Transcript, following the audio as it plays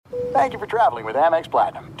Thank you for traveling with Amex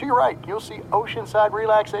Platinum. To your right, you'll see oceanside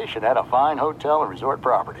relaxation at a fine hotel and resort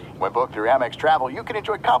property. When booked through Amex Travel, you can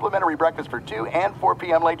enjoy complimentary breakfast for 2 and 4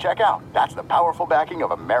 p.m. late checkout. That's the powerful backing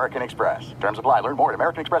of American Express. Terms apply. Learn more at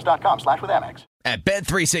americanexpress.com/withAmex. At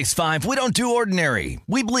Bet365, we don't do ordinary.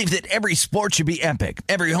 We believe that every sport should be epic.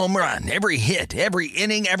 Every home run, every hit, every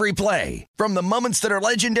inning, every play. From the moments that are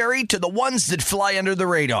legendary to the ones that fly under the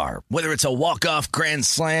radar. Whether it's a walk-off grand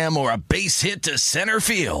slam or a base hit to center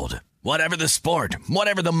field. Whatever the sport,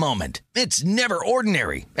 whatever the moment. It's never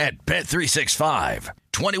ordinary at Bet365.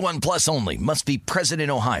 21 plus only. Must be present in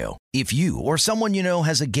Ohio. If you or someone you know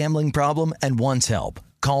has a gambling problem and wants help,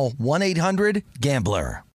 call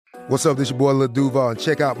 1-800-GAMBLER. What's up, this your boy Lil Duval, and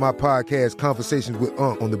check out my podcast, Conversations with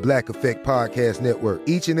Unc, on the Black Effect Podcast Network.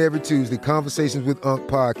 Each and every Tuesday, Conversations with Unc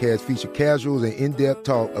podcast feature casuals and in-depth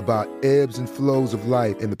talk about ebbs and flows of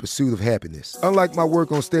life and the pursuit of happiness. Unlike my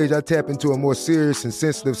work on stage, I tap into a more serious and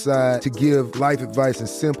sensitive side to give life advice and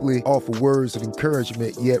simply offer words of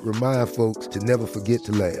encouragement, yet remind folks to never forget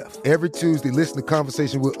to laugh. Every Tuesday, listen to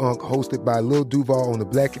Conversations with Unc, hosted by Lil Duval on the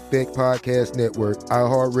Black Effect Podcast Network,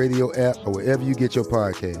 iHeartRadio app, or wherever you get your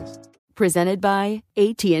podcasts. Presented by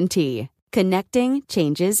AT&T. Connecting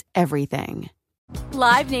changes everything.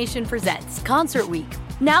 Live Nation presents Concert Week.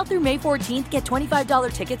 Now through May 14th, get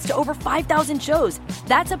 $25 tickets to over 5,000 shows.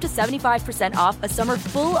 That's up to 75% off a summer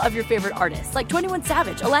full of your favorite artists like 21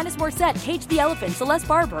 Savage, Alanis Morissette, Cage the Elephant, Celeste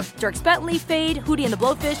Barber, Dierks Bentley, Fade, Hootie and the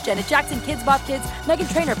Blowfish, Janet Jackson, Kidz Bop Kids,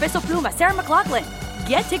 Meghan Trainor, Peso Pluma, Sarah McLachlan.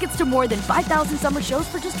 Get tickets to more than 5,000 summer shows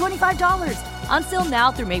for just $25. On sale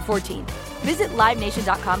now through May 14th. Visit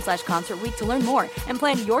LiveNation.com/Concert Week to learn more and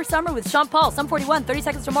plan your summer with Sean Paul, Sum 41, 30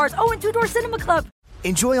 Seconds to Mars, and Two Door Cinema Club.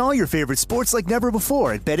 Enjoy all your favorite sports like never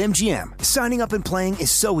before at BetMGM. Signing up and playing is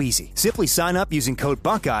so easy. Simply sign up using code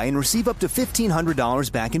Buckeye and receive up to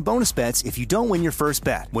 $1,500 back in bonus bets if you don't win your first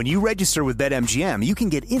bet. When you register with BetMGM, you can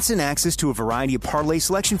get instant access to a variety of parlay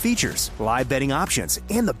selection features, live betting options,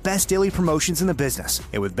 and the best daily promotions in the business.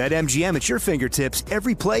 And with BetMGM at your fingertips,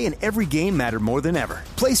 every play and every game matter more than ever.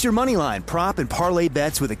 Place your moneyline, prop, and parlay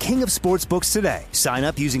bets with the king of sportsbooks today. Sign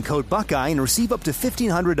up using code Buckeye and receive up to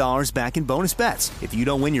 $1,500 back in bonus bets if you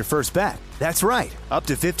don't win your first bet. That's right, up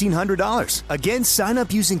to $1,500. Again, sign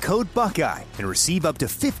up using code Buckeye and receive up to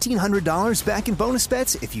 $1,500 back in bonus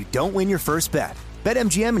bets if you don't win your first bet.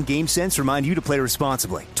 BetMGM and GameSense remind you to play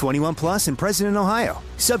responsibly. 21 plus and present in Ohio.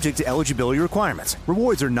 Subject to eligibility requirements.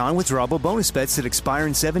 Rewards are non-withdrawable bonus bets that expire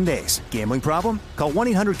in 7 days. Gambling problem? Call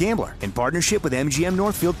 1-800-GAMBLER in partnership with MGM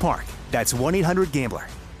Northfield Park. That's 1-800-GAMBLER.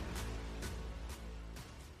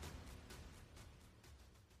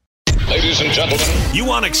 Ladies and gentlemen, you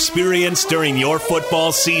want experience during your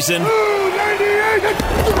football season?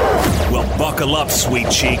 Well, buckle up, sweet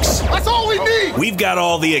cheeks. That's all we need. We've got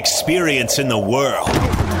all the experience in the world.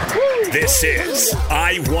 This is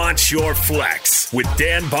I Want Your Flex with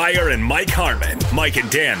Dan Beyer and Mike Harmon. Mike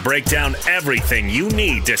and Dan break down everything you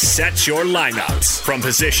need to set your lineups. From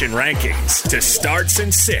position rankings to starts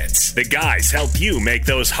and sits, the guys help you make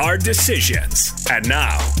those hard decisions. And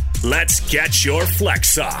now, let's get your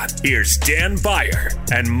flex on. Here's Dan Beyer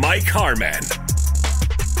and Mike Harmon.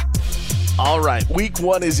 All right, week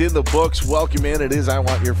one is in the books. Welcome in. It is I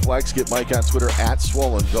Want Your Flex. Get Mike on Twitter at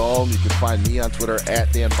Swollen Dome. You can find me on Twitter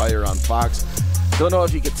at Dan Beyer on Fox. Don't know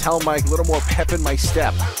if you could tell Mike a little more pep in my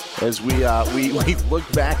step as we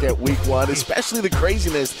look back at week one, especially the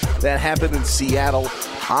craziness that happened in Seattle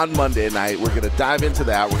on Monday night. We're going to dive into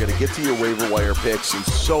that. We're going to get to your waiver wire picks and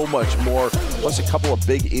so much more. Plus a couple of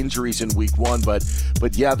big injuries in week one. But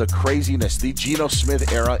yeah, the craziness. The Geno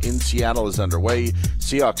Smith era in Seattle is underway.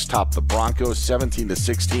 Seahawks top the Broncos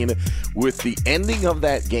 17-16. With the ending of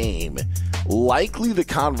that game, likely the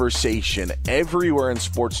conversation everywhere in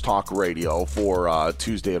sports talk radio for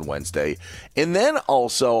Tuesday and Wednesday. And then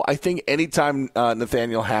also, I think anytime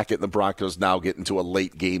Nathaniel Hackett and the Broncos now get into a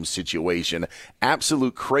late game situation,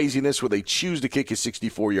 absolute craziness where they choose to kick a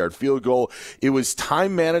 64-yard field goal. It was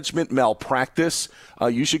time management malpractice.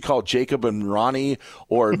 You should call Jacob and Ronnie,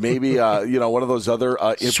 or maybe one of those other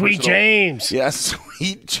Sweet James. Yes,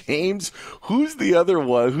 Sweet James. Who's the other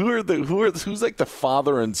one? Who's like the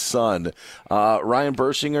father and son? Ryan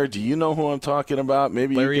Bershinger. Do you know who I'm talking about?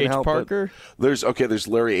 Maybe Larry you can H. help. Parker. There's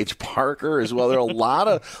Larry H. Parker as well. There are a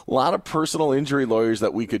lot of personal injury lawyers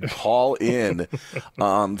that we could call in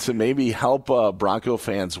to maybe help Bronco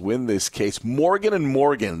fans win this case. Morgan and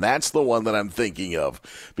Morgan. That's the one that I'm thinking of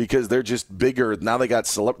because they're just bigger now. They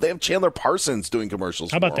have Chandler Parsons doing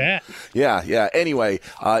commercials. How about that? Yeah. Anyway,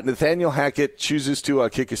 Nathaniel Hackett chooses to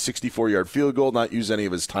kick a 64-yard field goal, not use any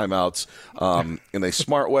of his timeouts in a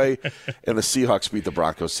smart way. and the Seahawks beat the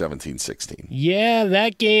Broncos 17-16. Yeah,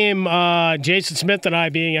 that game, Jason Smith and I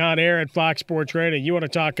being on air at Fox Sports Radio, you want to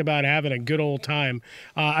talk about having a good old time.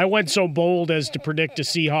 I went so bold as to predict a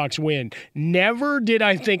Seahawks win. Never did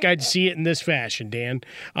I think I'd see it in this fashion, Dan.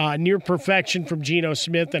 Near perfection from Geno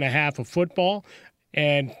Smith and a half of football.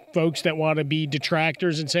 And folks that want to be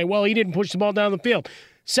detractors and say, well, he didn't push the ball down the field.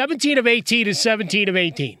 17 of 18 is 17 of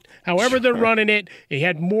 18. However they're running it, he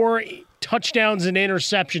had more touchdowns and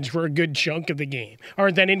interceptions for a good chunk of the game, or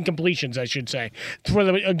than incompletions, I should say, for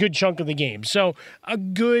a good chunk of the game. So a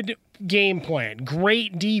good game plan,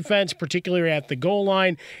 great defense, particularly at the goal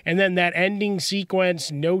line, and then that ending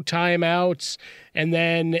sequence, no timeouts, and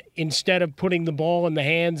then instead of putting the ball in the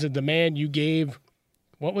hands of the man you gave,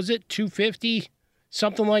 what was it, 250?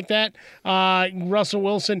 Something like that. Russell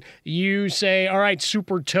Wilson, you say, all right,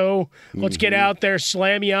 super toe, let's get out there,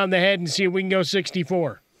 slam you on the head and see if we can go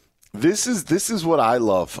 64. This is what I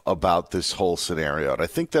love about this whole scenario. And I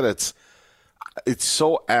think that it's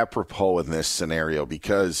so apropos in this scenario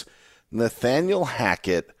because Nathaniel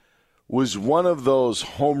Hackett was one of those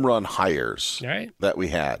home run hires that we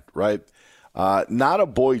had, right? Not a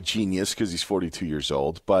boy genius because he's 42 years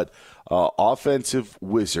old, but offensive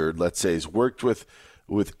wizard, let's say. He's worked with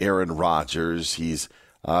Aaron Rodgers. He's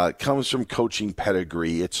comes from coaching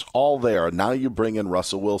pedigree. It's all there. Now you bring in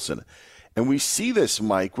Russell Wilson. And we see this,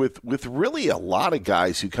 Mike, with really a lot of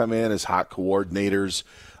guys who come in as hot coordinators,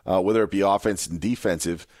 whether it be offense and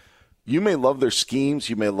defensive. You may love their schemes.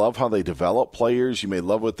 You may love how they develop players. You may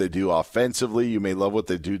love what they do offensively. You may love what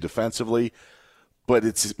they do defensively. But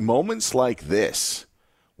it's moments like this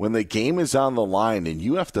when the game is on the line and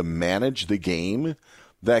you have to manage the game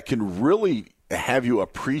that can really have you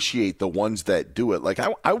appreciate the ones that do it. Like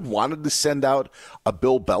I wanted to send out a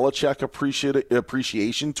Bill Belichick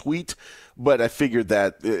appreciation tweet, but I figured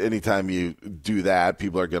that anytime you do that,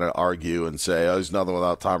 people are going to argue and say, oh, there's nothing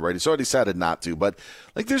without Tom Brady. So I decided not to. But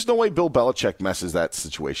like, there's no way Bill Belichick messes that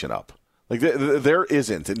situation up. Like there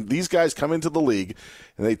isn't. And these guys come into the league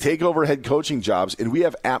and they take over head coaching jobs, and we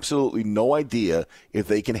have absolutely no idea if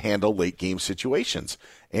they can handle late game situations.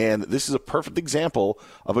 And this is a perfect example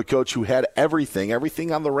of a coach who had everything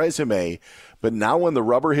on the resume, but now when the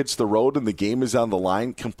rubber hits the road and the game is on the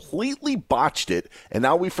line, completely botched it, and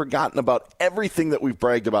now we've forgotten about everything that we've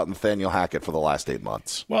bragged about Nathaniel Hackett for the last 8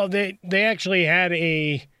 months. Well, they actually had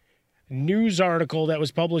a news article that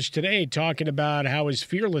was published today talking about how his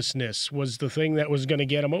fearlessness was the thing that was going to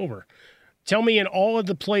get him over. Tell me, in all of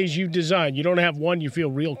the plays you've designed, you don't have one you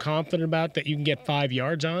feel real confident about that you can get 5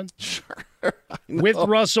 yards on? Sure. With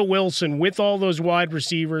Russell Wilson, with all those wide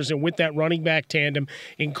receivers, and with that running back tandem,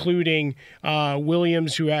 including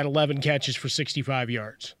Williams, who had 11 catches for 65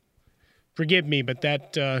 yards. Forgive me, but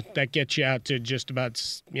that gets you out to just about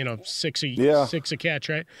six a catch,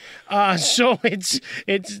 right? So it's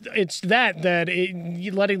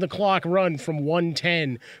letting the clock run from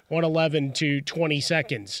 111 to 20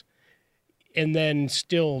 seconds. And then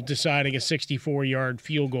still deciding a 64-yard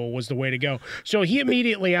field goal was the way to go. So he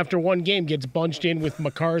immediately, after one game, gets bunched in with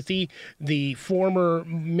McCarthy, the former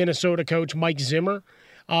Minnesota coach Mike Zimmer,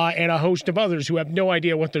 and a host of others who have no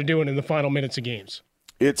idea what they're doing in the final minutes of games.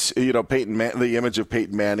 It's, the image of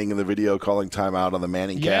Peyton Manning in the video calling timeout on the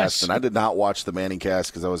Manning cast. And I did not watch the Manning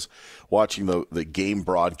cast because I was watching the game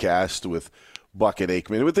broadcast with Buck and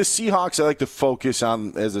Aikman. With the Seahawks, I like to focus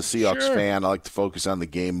on, as a Seahawks fan, I like to focus on the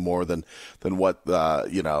game more than what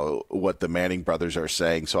what the Manning brothers are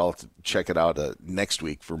saying. So I'll have to check it out next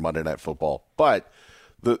week for Monday Night Football. But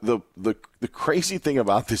the crazy thing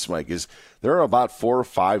about this, Mike, is there are about 4 or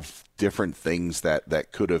 5 different things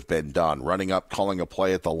that could have been done. Running up, calling a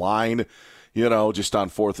play at the line, just on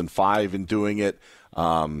 4th and 5 and doing it.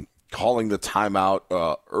 Calling the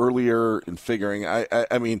timeout earlier and figuring.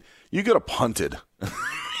 I mean, you could have punted.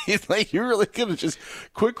 You really could have just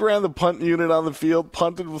quick ran the punt unit on the field,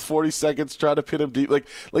 punted with 40 seconds, try to pin him deep. Like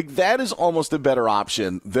that is almost a better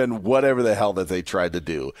option than whatever the hell that they tried to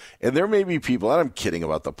do. And there may be people, and I'm kidding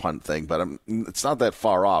about the punt thing, but it's not that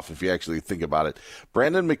far off if you actually think about it.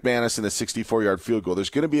 Brandon McManus in a 64-yard field goal, there's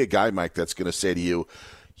going to be a guy, Mike, that's going to say to you,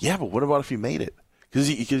 yeah, but what about if he made it? Because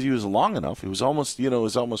he was long enough. It was almost,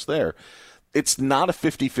 almost there. It's not a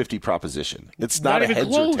 50-50 proposition. It's not a heads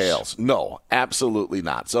close. Or tails. No, absolutely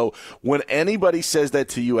not. So when anybody says that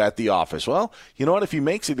to you at the office, well, you know what? If he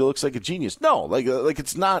makes it, he looks like a genius. No, like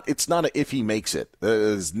it's not a if he makes it.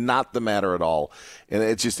 It's not the matter at all. And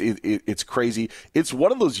it's just it's crazy. It's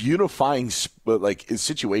one of those unifying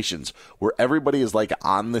situations where everybody is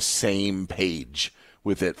on the same page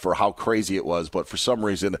with it for how crazy it was, but for some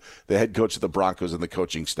reason the head coach of the Broncos and the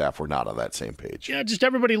coaching staff were not on that same page. Yeah, just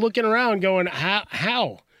everybody looking around going,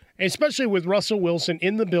 how? especially with Russell Wilson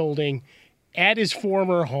in the building at his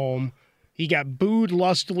former home. He got booed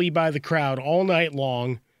lustily by the crowd all night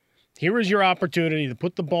long. Here was your opportunity to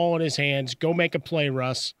put the ball in his hands, go make a play,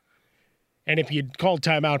 Russ. And if you'd called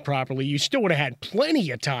timeout properly, you still would have had plenty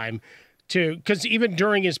of time to, because even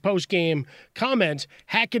during his post-game comments,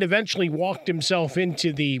 Hackett eventually walked himself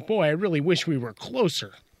into the, boy, I really wish we were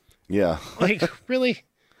closer. Yeah. Like, really?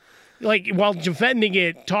 Like, while defending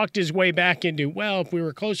it, talked his way back into, well, if we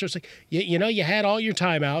were closer, it's like, you know, you had all your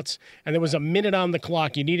timeouts, and there was a minute on the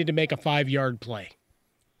clock. You needed to make a 5-yard play.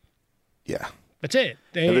 Yeah. That's it.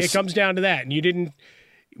 It comes down to that. And you didn't,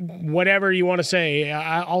 whatever you want to say,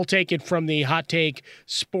 I'll take it from the hot take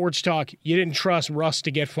sports talk. You didn't trust Russ to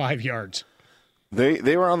get 5 yards.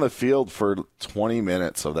 They were on the field for 20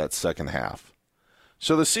 minutes of that second half.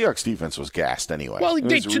 So the Seahawks defense was gassed anyway. Well,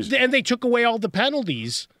 they took away all the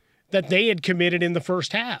penalties that they had committed in the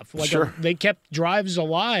first half. Like sure. They kept drives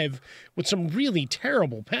alive with some really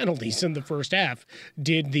terrible penalties in the first half,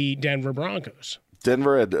 did the Denver Broncos.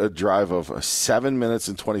 Denver had a drive of 7 minutes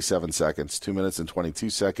and 27 seconds, 2 minutes and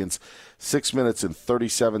 22 seconds, 6 minutes and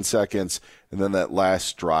 37 seconds, and then that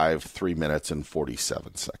last drive, 3 minutes and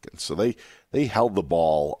 47 seconds. So they held the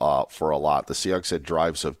ball for a lot. The Seahawks had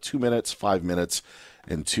drives of 2 minutes, 5 minutes,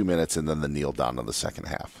 and 2 minutes, and then the kneel down in the second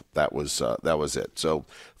half. That was it. So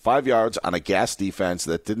 5 yards on a gas defense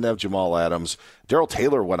that didn't have Jamal Adams. Darrell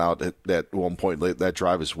Taylor went out at one point late that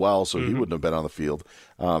drive as well, so he wouldn't have been on the field.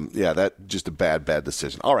 That just a bad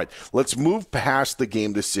decision. All right, let's move past the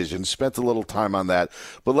game decision. Spent a little time on that,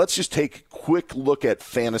 but let's just take a quick look at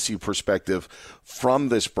fantasy perspective from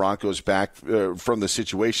this Broncos from the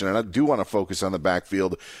situation. And I do want to focus on the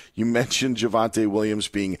backfield. You mentioned Javonte Williams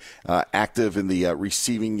being active in the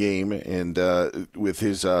receiving game, and with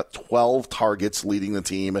his 12 targets leading the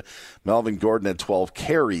team. Melvin Gordon had 12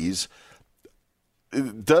 carries.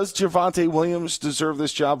 Does Javonte Williams deserve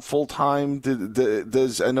this job full-time?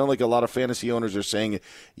 I know like a lot of fantasy owners are saying,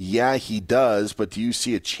 yeah, he does, but do you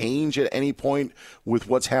see a change at any point with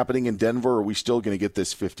what's happening in Denver, or are we still going to get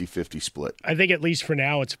this 50-50 split? I think at least for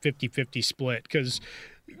now it's a 50-50 split because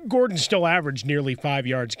Gordon still averaged nearly 5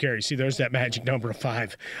 yards carry. See, there's that magic number of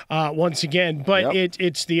 5 once again. But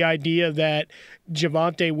it's the idea that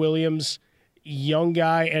Javonte Williams, young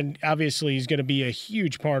guy, and obviously he's going to be a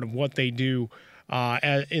huge part of what they do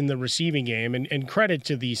in the receiving game, and credit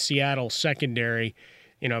to the Seattle secondary,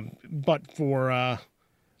 but for a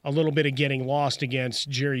little bit of getting lost against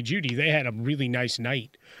Jerry Jeudy, they had a really nice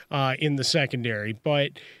night in the secondary.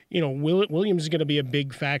 But, Williams is going to be a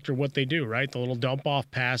big factor what they do, right? The little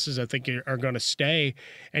dump-off passes, I think, are going to stay.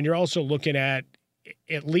 And you're also looking at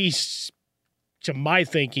least, to my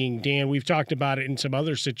thinking, Dan, we've talked about it in some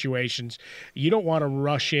other situations, you don't want to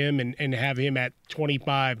rush him and have him at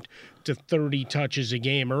 25 to 30 touches a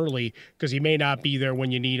game early because he may not be there when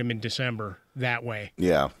you need him in December that way.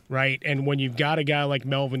 Yeah. Right? And when you've got a guy like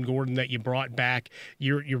Melvin Gordon that you brought back,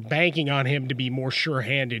 you're banking on him to be more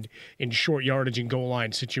sure-handed in short yardage and goal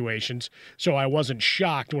line situations. So I wasn't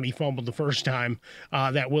shocked when he fumbled the first time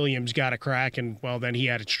that Williams got a crack, and, well, then he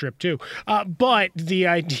had it stripped too. But the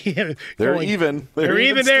idea... They're even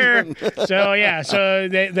there. So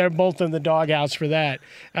they're both in the doghouse for that.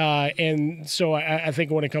 And so I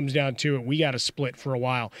think when it comes down to it, we got to split for a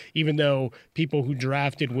while, even though people who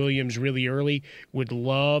drafted Williams really early would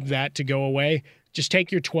love that to go away. Just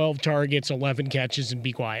take your 12 targets, 11 catches, and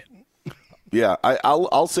be quiet. Yeah,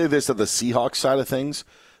 I'll say this on the Seahawks side of things,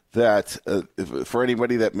 that for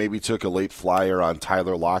anybody that maybe took a late flyer on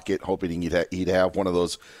Tyler Lockett, hoping he'd have one of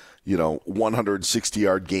those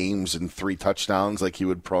 160-yard games and 3 touchdowns like he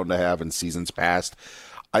would prone to have in seasons past,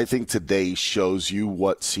 I think today shows you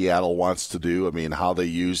what Seattle wants to do. I mean, how they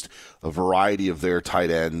used a variety of their tight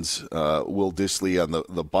ends. Will Dissly on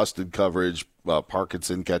the busted coverage,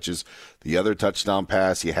 Parkinson catches the other touchdown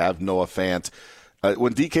pass. You have Noah Fant.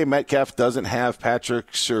 When DK Metcalf doesn't have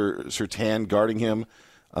Patrick Surtain guarding him,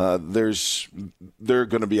 there are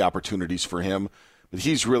going to be opportunities for him. But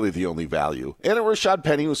he's really the only value. And Rashad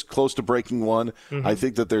Penny was close to breaking one. Mm-hmm. I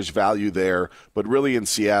think that there's value there. But really in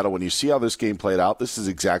Seattle, when you see how this game played out, this is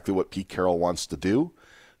exactly what Pete Carroll wants to do.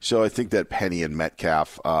 So I think that Penny and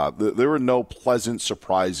Metcalf, there were no pleasant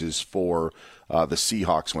surprises for the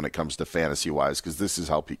Seahawks when it comes to fantasy-wise, because this is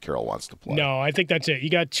how Pete Carroll wants to play. No, I think that's it. You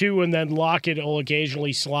got 2, and then Lockett will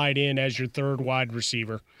occasionally slide in as your third wide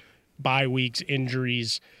receiver. Bye weeks,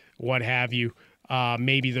 injuries, what have you.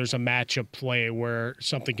 Maybe there's a matchup play where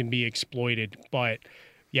something can be exploited. But,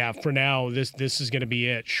 yeah, for now, this is going to be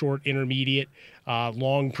it. Short, intermediate,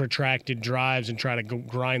 long, protracted drives and try to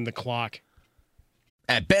grind the clock.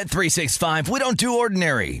 At Bet365, we don't do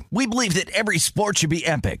ordinary. We believe that every sport should be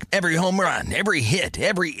epic. Every home run, every hit,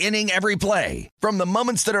 every inning, every play. From the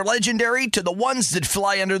moments that are legendary to the ones that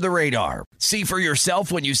fly under the radar. See for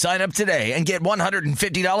yourself when you sign up today and get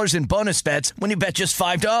 $150 in bonus bets when you bet just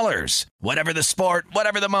 $5. Whatever the sport,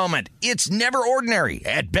 whatever the moment, it's never ordinary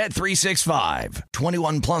at Bet365.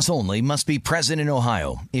 21 plus only. Must be present in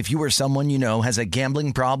Ohio. If you or someone you know has a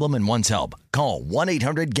gambling problem and wants help, call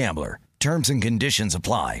 1-800-GAMBLER. Terms and conditions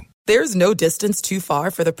apply. There's no distance too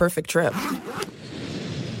far for the perfect trip.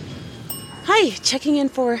 Hi, checking in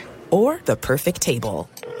for... Or the perfect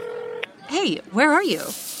table. Hey, where are you?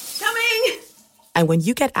 Coming! And when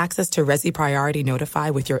you get access to Resi Priority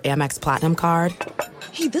Notify with your Amex Platinum card...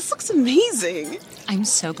 Hey, this looks amazing. I'm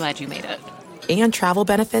so glad you made it. And travel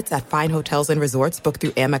benefits at fine hotels and resorts booked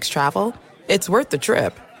through Amex Travel, it's worth the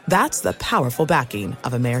trip. That's the powerful backing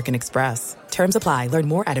of American Express. Terms apply. Learn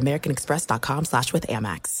more at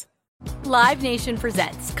americanexpress.com/withAmex. Live Nation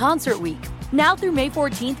presents Concert Week. Now through May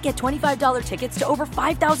 14th, get $25 tickets to over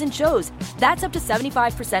 5,000 shows. That's up to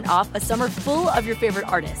 75% off a summer full of your favorite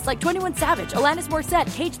artists like 21 Savage, Alanis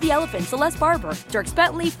Morissette, Cage the Elephant, Celeste Barber, Dierks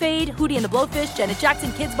Bentley, Fade, Hootie and the Blowfish, Janet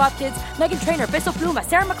Jackson, Kids Bop Kids, Meghan Trainor, Peso Pluma,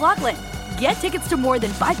 Sarah McLachlan. Get tickets to more than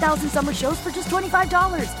 5,000 summer shows for just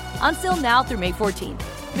 $25. Until now through May 14th.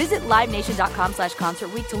 Visit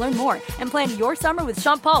LiveNation.com/Concert Week to learn more and plan your summer with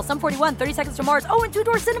Sean Paul, Sum 41, 30 Seconds to Mars, and Two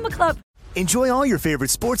Door Cinema Club. Enjoy all your favorite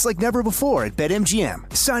sports like never before at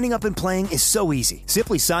BetMGM. Signing up and playing is so easy.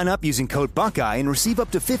 Simply sign up using code Buckeye and receive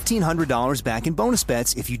up to $1,500 back in bonus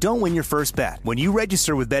bets if you don't win your first bet. When you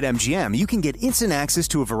register with BetMGM, you can get instant access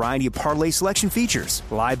to a variety of parlay selection features,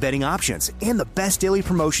 live betting options, and the best daily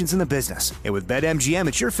promotions in the business. And with BetMGM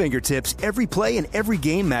at your fingertips, every play and every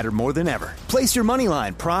game matter more than ever. Place your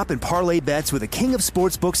moneyline, prop, and parlay bets with the king of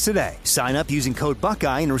sportsbooks today. Sign up using code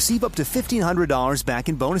Buckeye and receive up to $1,500 back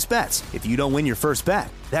in bonus bets if you don't win your first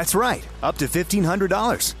bet. That's right, up to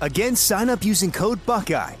 $1,500. Again, sign up using code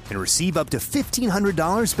Buckeye and receive up to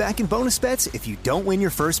 $1,500 back in bonus bets if you don't win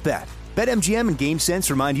your first bet. BetMGM and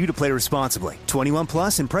GameSense remind you to play responsibly. 21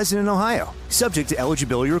 plus and present in Ohio. Subject to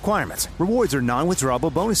eligibility requirements. Rewards are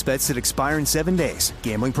non-withdrawable bonus bets that expire in 7 days.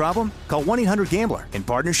 Gambling problem? Call 1-800-GAMBLER in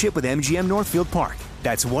partnership with MGM Northfield Park.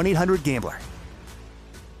 That's 1-800-GAMBLER.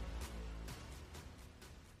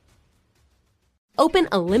 Open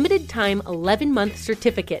a limited-time 11-month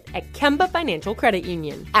certificate at Kemba Financial Credit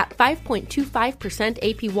Union. At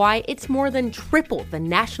 5.25% APY, it's more than triple the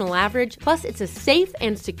national average, plus it's a safe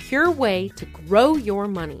and secure way to grow your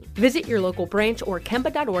money. Visit your local branch or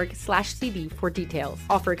kemba.org/CD for details.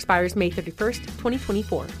 Offer expires May 31st,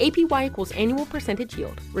 2024. APY equals annual percentage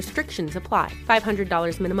yield. Restrictions apply.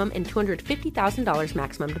 $500 minimum and $250,000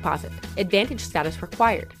 maximum deposit. Advantage status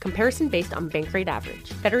required. Comparison based on bank rate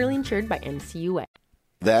average. Federally insured by NCUA.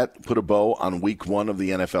 That put a bow on week one of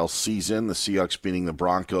the NFL season, the Seahawks beating the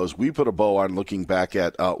Broncos. We put a bow on looking back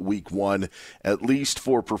at week one, at least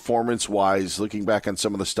for performance-wise, looking back on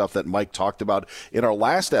some of the stuff that Mike talked about in our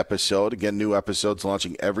last episode. Again, new episodes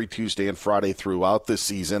launching every Tuesday and Friday throughout this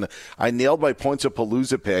season. I nailed my Points of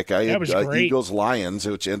Palooza pick. I had Eagles-Lions,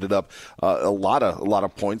 which ended up a lot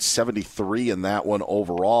of points, 73 in that one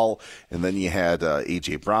overall. And then you had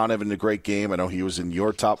A.J. Brown having a great game. I know he was in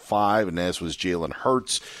your top five, and as was Jalen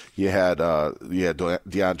Hurts. You had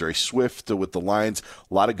DeAndre Swift with the Lions.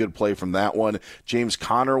 A lot of good play from that one. James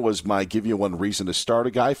Conner was my give you one reason to start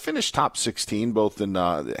a guy. Finished top 16, both in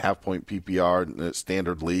half-point PPR and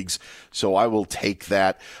standard leagues. So I will take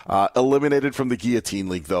that. Eliminated from the Guillotine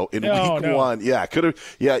League, though, in week one. Yeah,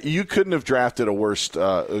 you couldn't have drafted a worse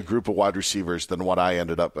group of wide receivers than what I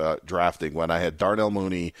ended up drafting when I had Darnell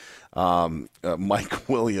Mooney, Mike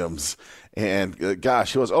Williams, and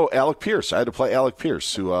gosh, Alec Pierce. I had to play Alec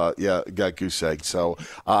Pierce, who got goose egg. So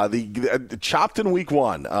the chopped in week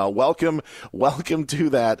one. Welcome to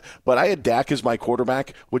that. But I had Dak as my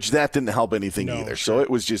quarterback, which that didn't help anything either. Sure. So it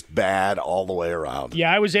was just bad all the way around.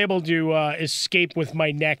 Yeah, I was able to escape with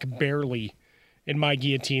my neck barely in my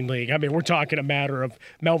Guillotine League. I mean, we're talking a matter of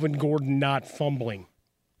Melvin Gordon not fumbling.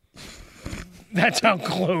 That's how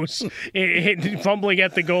close. Fumbling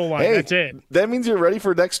at the goal line. Hey, that's it. That means you're ready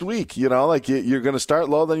for next week. You know, like you're going to start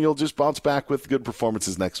low, then you'll just bounce back with good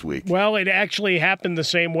performances next week. Well, it actually happened the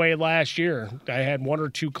same way last year. I had one or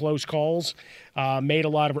two close calls, made a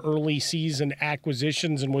lot of early season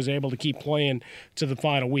acquisitions, and was able to keep playing to the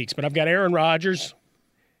final weeks. But I've got Aaron Rodgers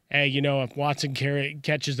hey, if Watson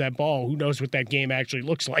catches that ball, who knows what that game actually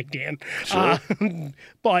looks like, Dan? Sure.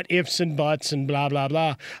 But ifs and buts and blah, blah,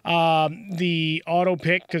 blah. The auto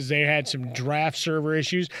pick, because they had some draft server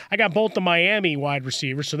issues. I got both the Miami wide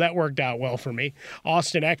receivers, so that worked out well for me.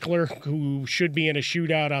 Austin Eckler, who should be in a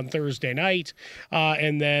shootout on Thursday night.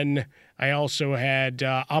 And then I also had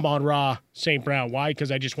Amon-Ra St. Brown. Why?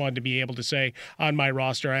 Because I just wanted to be able to say on my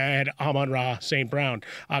roster I had Amon-Ra St. Brown.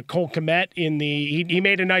 Cole Kmet he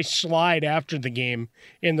made a nice slide after the game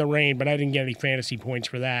in the rain, but I didn't get any fantasy points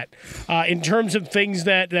for that. In terms of things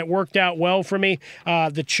that worked out well for me,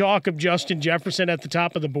 the chalk of Justin Jefferson at the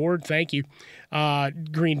top of the board, thank you.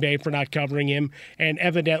 Green Bay for not covering him, and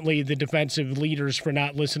evidently the defensive leaders for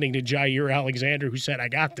not listening to Jair Alexander, who said, I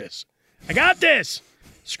got this. I got this!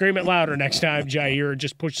 Scream it louder next time, Jair.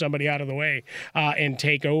 Just push somebody out of the way and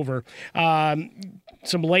take over.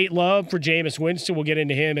 Some late love for Jameis Winston. We'll get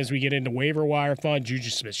into him as we get into waiver wire fun.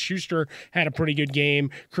 Juju Smith-Schuster had a pretty good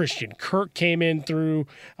game. Christian Kirk came in through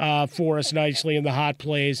for us nicely in the hot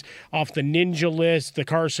plays. Off the ninja list, the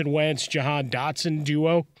Carson Wentz, Jahan Dotson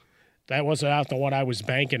duo. That wasn't out the one I was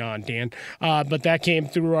banking on, Dan. But that came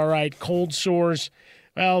through all right. Cold sores.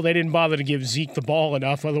 Well, they didn't bother to give Zeke the ball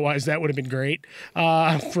enough. Otherwise, that would have been great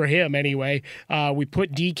for him anyway. We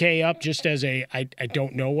put DK up just as I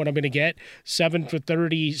don't know what I'm going to get. 7 for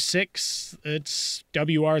 36. It's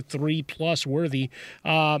WR3 plus worthy.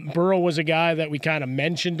 Burrow was a guy that we kind of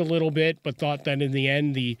mentioned a little bit, but thought that in the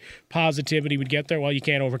end the positivity would get there. Well, you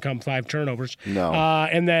can't overcome 5 turnovers. No.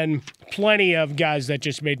 And then plenty of guys that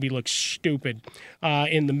just made me look stupid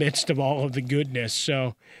in the midst of all of the goodness.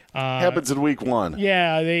 So happens in week 1.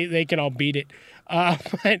 Yeah, they can all beat it.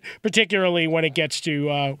 But particularly when it gets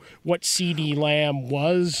to what CeeDee Lamb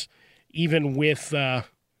was, even with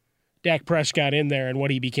Dak Prescott in there and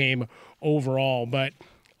what he became overall. But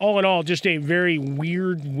all in all, just a very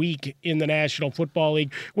weird week in the National Football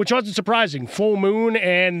League, which wasn't surprising. Full moon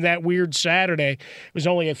and that weird Saturday. It was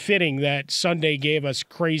only a fitting that Sunday gave us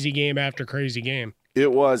crazy game after crazy game.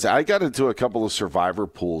 It was. I got into a couple of survivor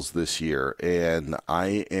pools this year, and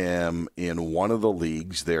I am in one of the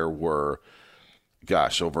leagues. There were,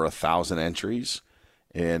 over 1,000 entries,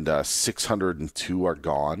 and 602 are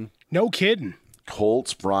gone. No kidding.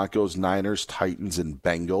 Colts, Broncos, Niners, Titans, and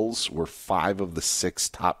Bengals were 5 of the 6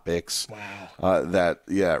 top picks.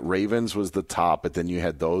 Wow. Ravens was the top, but then you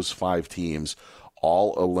had those 5 teams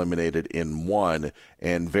all eliminated in one,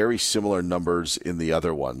 and very similar numbers in the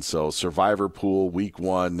other one. So survivor pool week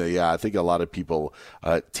 1, I think a lot of people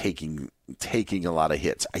taking a lot of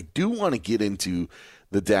hits. I do want to get into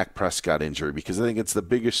the Dak Prescott injury because I think it's the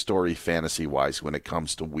biggest story fantasy-wise when it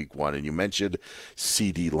comes to week 1. And you mentioned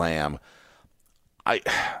CeeDee Lamb.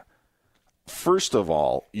 First of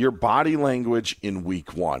all, your body language in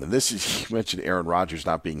week 1, and this is, you mentioned Aaron Rodgers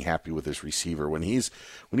not being happy with his receiver when he's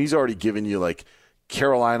already given you like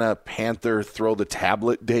Carolina Panther throw the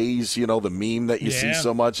tablet days, the meme that you see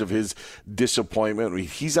so much of his disappointment.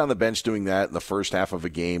 He's on the bench doing that in the first half of a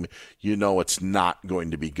game. It's not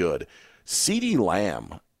going to be good. CeeDee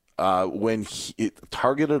Lamb, when he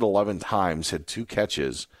targeted 11 times, had 2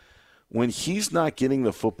 catches. When he's not getting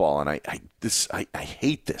the football, and I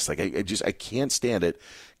hate this. I can't stand it.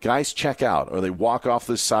 Guys check out or they walk off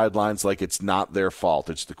the sidelines like it's not their fault.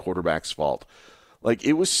 It's the quarterback's fault.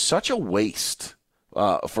 It was such a waste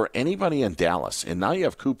for anybody in Dallas. And now you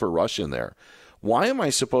have Cooper Rush in there. Why am I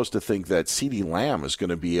supposed to think that CeeDee Lamb is going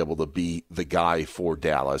to be able to be the guy for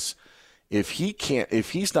Dallas if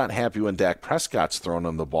he's not happy when Dak Prescott's thrown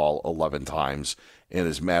him the ball 11 times and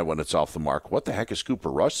is mad when it's off the mark? What the heck is Cooper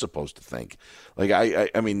Rush supposed to think?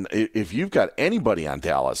 I mean, if you've got anybody on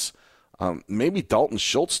Dallas, maybe Dalton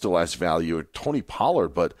Schultz still has value, or Tony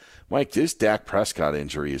Pollard, but Mike, this Dak Prescott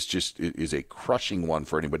injury is a crushing one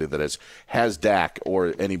for anybody that has Dak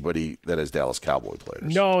or anybody that has Dallas Cowboy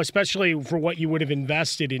players. No, especially for what you would have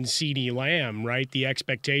invested in CeeDee Lamb, right? The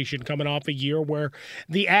expectation coming off a year where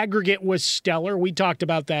the aggregate was stellar. We talked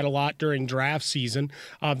about that a lot during draft season.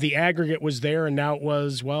 The aggregate was there, and now it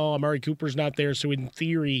was, well, Amari Cooper's not there, so in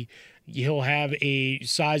theory, he'll have a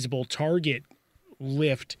sizable target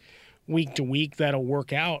lift week to week that'll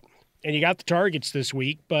work out. And you got the targets this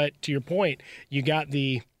week, but to your point, you got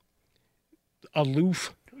the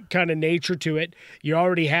aloof kind of nature to it. You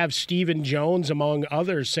already have Stephen Jones, among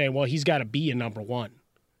others, saying, well, he's got to be a number 1.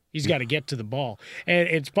 He's got to get to the ball. And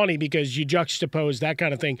it's funny because you juxtapose that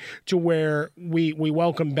kind of thing to where we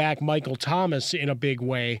welcome back Michael Thomas in a big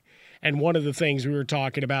way. And one of the things we were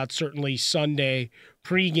talking about, certainly Sunday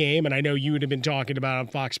pregame, and I know you would have been talking about on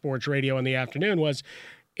Fox Sports Radio in the afternoon, was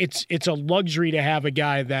it's a luxury to have a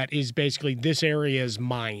guy that is basically, this area is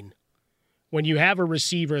mine. when you have a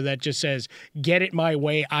receiver that just says, get it my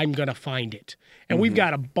way, I'm going to find it. And we've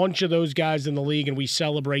got a bunch of those guys in the league, and we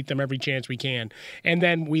celebrate them every chance we can. And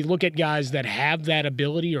then we look at guys that have that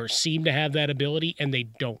ability or seem to have that ability, and they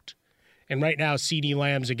don't. And right now, CeeDee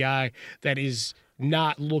Lamb's a guy that is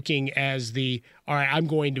not looking as all right, I'm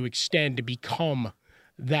going to extend to become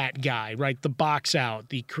that guy, right? The box out,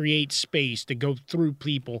 the create space, to go through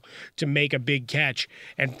people, to make a big catch.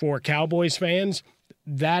 And for Cowboys fans,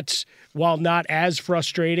 that's, while not as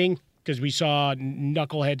frustrating, because we saw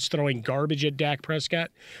knuckleheads throwing garbage at Dak Prescott,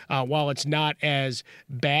 while it's not as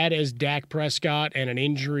bad as Dak Prescott and an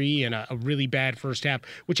injury and a really bad first half,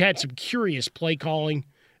 which had some curious play calling.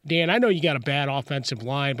 Dan, I know you got a bad offensive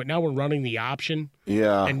line, but now we're running the option.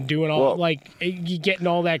 Yeah. And doing all, you getting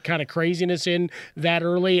all that kind of craziness in that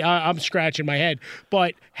early. I'm scratching my head.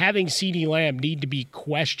 But having CeeDee Lamb need to be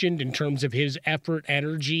questioned in terms of his effort,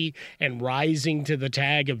 energy, and rising to the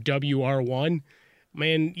tag of WR1,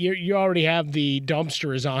 man, you already have the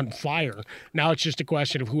dumpster is on fire. Now it's just a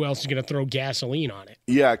question of who else is going to throw gasoline on it.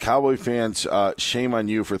 Yeah, Cowboy fans, shame on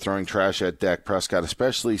you for throwing trash at Dak Prescott,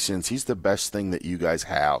 especially since he's the best thing that you guys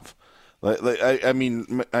have. And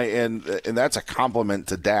that's a compliment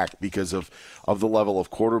to Dak because of the level of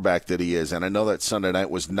quarterback that he is. And I know that Sunday night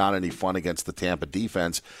was not any fun against the Tampa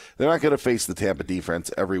defense. They're not going to face the Tampa defense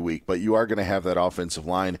every week, but you are going to have that offensive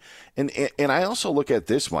line. And I also look at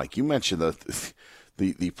this, Mike. You mentioned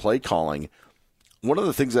the play calling. One of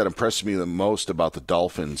the things that impressed me the most about the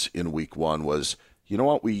Dolphins in week one was, you know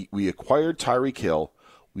what, we acquired Tyreek Hill.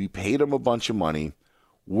 We paid him a bunch of money.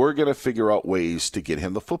 We're going to figure out ways to get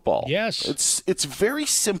him the football. Yes. It's very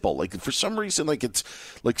simple. Like, for some reason, it's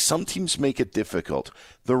like some teams make it difficult.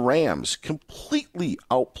 The Rams completely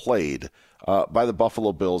outplayed by the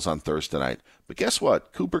Buffalo Bills on Thursday night. But guess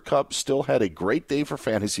what? Cooper Kupp still had a great day for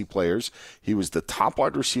fantasy players. He was the top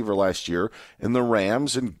wide receiver last year. And the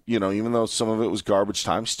Rams, and even though some of it was garbage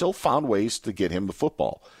time, still found ways to get him the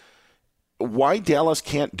football. Why Dallas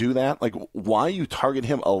can't do that? Like, why you target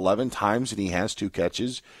him 11 times and he has 2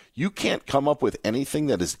 catches? You can't come up with anything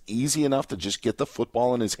that is easy enough to just get the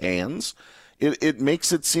football in his hands? It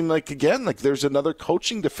makes it seem like, again, like there's another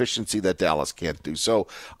coaching deficiency that Dallas can't do. So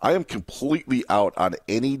I am completely out on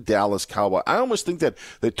any Dallas Cowboy. I almost think that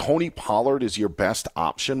Tony Pollard is your best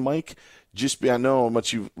option, Mike. I know how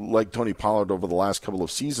much you like Tony Pollard over the last couple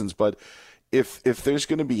of seasons, but if there's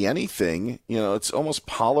going to be anything, it's almost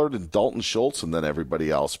Pollard and Dalton Schultz and then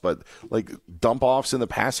everybody else. But like dump-offs in the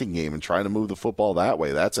passing game and trying to move the football that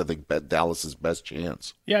way, that's, I think, Dallas's best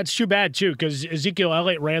chance. Yeah, it's too bad, too, because Ezekiel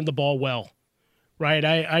Elliott ran the ball well.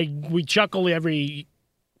 Right, we chuckle every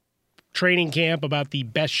training camp about the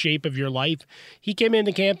best shape of your life. He came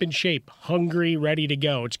into camp in shape, hungry, ready to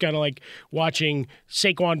go. It's kind of like watching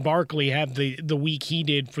Saquon Barkley have the week he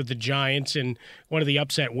did for the Giants and one of the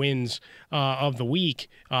upset wins of the week,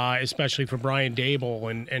 especially for Brian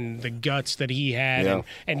Dable and the guts that he had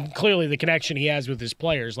and clearly the connection he has with his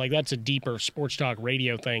players. Like, that's a deeper sports talk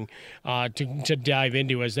radio thing to dive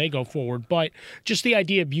into as they go forward. But just the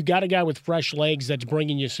idea of you got a guy with fresh legs that's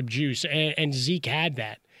bringing you some juice, and Zeke had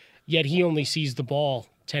that. Yet he only sees the ball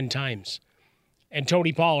 10 times. And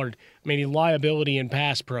Tony Pollard, I mean, liability in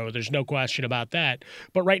pass pro, there's no question about that.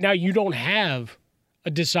 But right now you don't have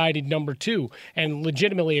a decided number 2. And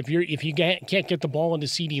legitimately, if you can't get the ball into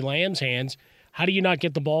CeeDee Lamb's hands, how do you not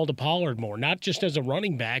get the ball to Pollard more? Not just as a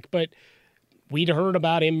running back, but we'd heard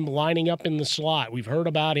about him lining up in the slot. We've heard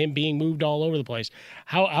about him being moved all over the place.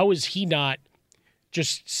 How is he not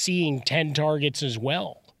just seeing 10 targets as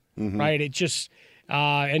well? Mm-hmm. Right? It just...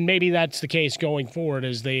 and maybe that's the case going forward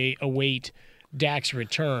as they await Dak's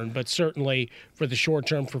return. But certainly for the short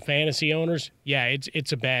term for fantasy owners, yeah,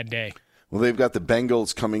 it's a bad day. Well, they've got the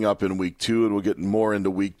Bengals coming up in week 2, and we'll get more into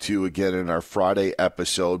week 2 again in our Friday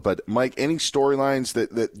episode. But, Mike, any storylines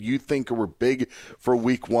that you think were big for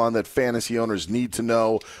week 1 that fantasy owners need to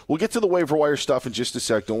know? We'll get to the waiver wire stuff in just a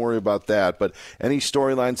sec. Don't worry about that. But any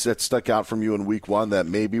storylines that stuck out from you in week 1 that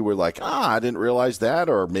maybe were like, I didn't realize that,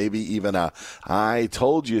 or maybe even I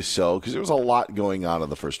told you so, because there was a lot going on in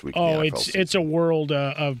the first week. Oh, it's a world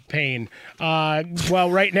of pain. Well,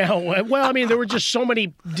 right now, I mean, there were just so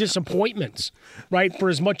many disappointments. Right, for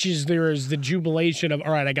as much as there is the jubilation of,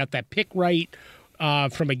 all right, I got that pick right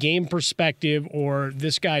from a game perspective, or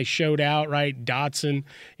this guy showed out, right, Dotson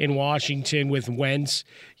in Washington with Wentz.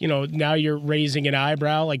 Now you're raising an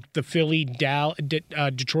eyebrow, like the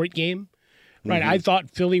Philly-Detroit game, right? Mm-hmm. I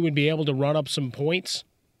thought Philly would be able to run up some points.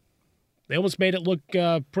 They almost made it look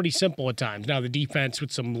pretty simple at times. Now the defense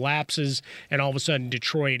with some lapses, and all of a sudden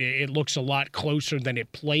Detroit, it looks a lot closer than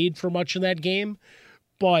it played for much of that game.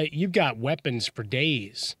 But you've got weapons for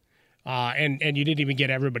days and you didn't even get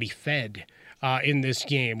everybody fed in this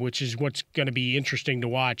game, which is what's going to be interesting to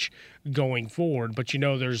watch going forward. But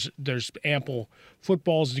there's ample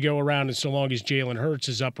footballs to go around, and so long as Jalen Hurts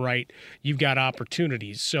is upright, you've got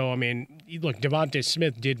opportunities. So, I mean, look, Devontae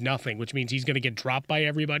Smith did nothing, which means he's going to get dropped by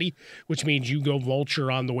everybody, which means you go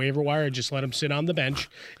vulture on the waiver wire and just let him sit on the bench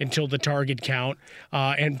until the target count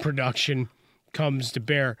and production comes to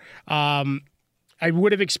bear. I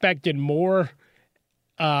would have expected more,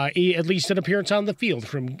 at least an appearance on the field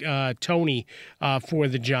from Tony for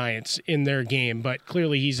the Giants in their game. But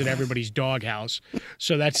clearly he's in everybody's doghouse.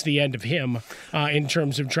 So that's the end of him in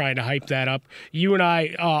terms of trying to hype that up. You and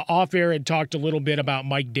I, off air, had talked a little bit about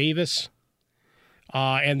Mike Davis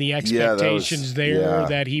and the expectations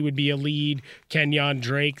that he would be a lead. Kenyon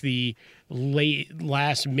Drake, the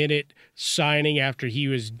last-minute signing after he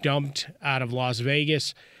was dumped out of Las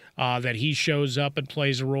Vegas, that he shows up and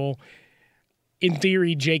plays a role. In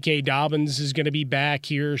theory, J.K. Dobbins is going to be back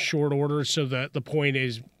here short order, so the point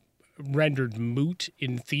is rendered moot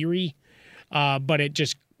in theory, but it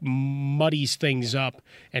just muddies things up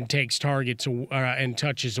and takes targets and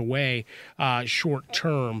touches away short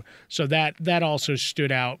term. So that also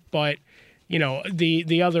stood out. But,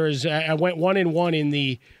 the other is I went 1-1 in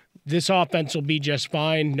the this offense will be just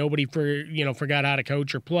fine. Nobody forgot how to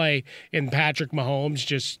coach or play. And Patrick Mahomes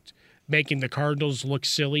just making the Cardinals look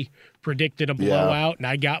silly, predicted a blowout, and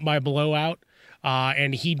I got my blowout.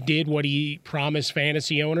 And he did what he promised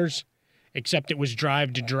fantasy owners, except it was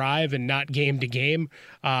drive to drive and not game to game.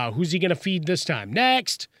 Who's he going to feed this time?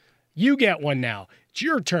 Next, you get one now. It's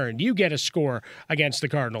your turn. You get a score against the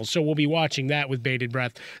Cardinals. So we'll be watching that with bated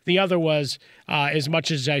breath. The other was, as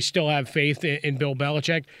much as I still have faith in Bill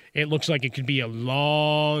Belichick, it looks like it could be a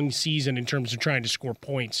long season in terms of trying to score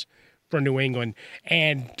points for New England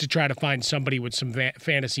and to try to find somebody with some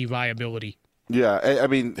fantasy viability. Yeah, I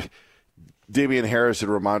mean, Damian Harris and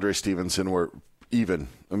Ramondre Stevenson were even.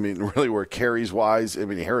 I mean, really were carries-wise. I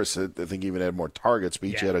mean, Harris, I think, even had more targets, but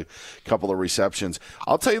each had a couple of receptions.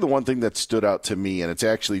 I'll tell you the one thing that stood out to me, and it's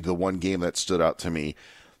actually the one game that stood out to me,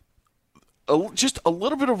 just a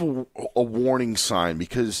little bit of a warning sign,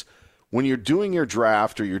 because when you're doing your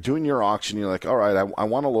draft or you're doing your auction, you're like, all right, I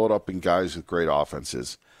want to load up in guys with great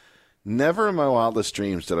offenses. Never in my wildest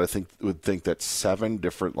dreams did I think that 7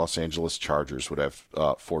 different Los Angeles Chargers would have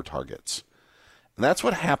 4 targets. And that's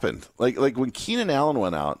what happened. Like when Keenan Allen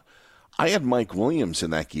went out, I had Mike Williams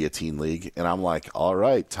in that guillotine league, and I'm like, all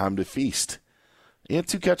right, time to feast. He had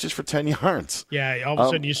 2 catches for 10 yards. Yeah, all of a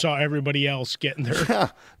sudden you saw everybody else getting there. Yeah,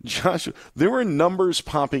 Josh, there were numbers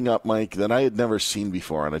popping up, Mike, that I had never seen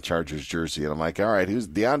before on a Chargers jersey. And I'm like, all right, who's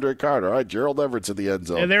DeAndre Carter? All right, Gerald Everett's in the end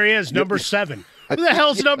zone. And there he is, number 7. Who the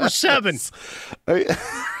hell's number 7?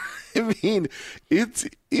 I mean,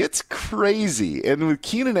 it's crazy. And with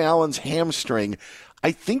Keenan Allen's hamstring,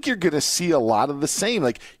 I think you're going to see a lot of the same.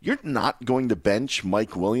 Like, you're not going to bench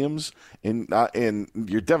Mike Williams, and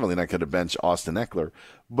you're definitely not going to bench Austin Eckler.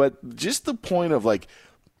 But just the point of, like,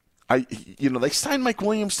 they signed Mike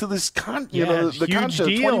Williams to this the contract of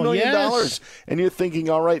 $20 million, and you're thinking,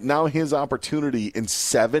 all right, now his opportunity, and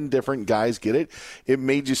 7 different guys get it. It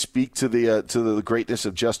may just speak to the greatness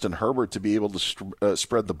of Justin Herbert to be able to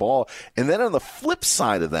spread the ball. And then on the flip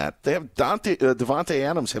side of that, they have Devontae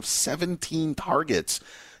Adams have 17 targets.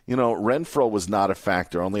 Renfro was not a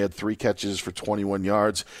factor; only had 3 catches for 21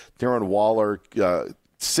 yards. Darren Waller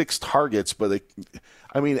 6 targets, but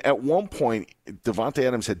at one point, Devontae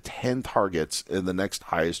Adams had 10 targets, and the next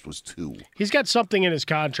highest was 2. He's got something in his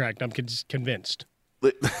contract, I'm convinced.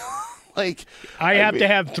 I have to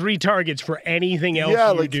have 3 targets for anything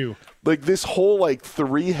else you do. Like this whole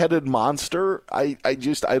 3-headed monster, I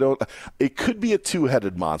don't. It could be a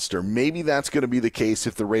 2-headed monster. Maybe that's going to be the case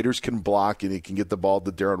if the Raiders can block and he can get the ball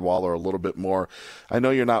to Darren Waller a little bit more. I know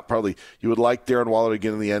you would like Darren Waller to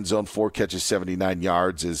get in the end zone. 4 catches, 79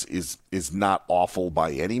 yards is not awful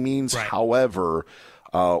by any means. Right. However,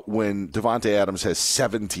 when Devontae Adams has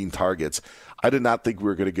 17 targets, I did not think we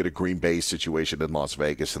were going to get a Green Bay situation in Las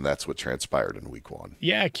Vegas, and that's what transpired in Week 1.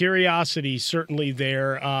 Yeah, curiosity certainly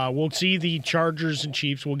there. We'll see the Chargers and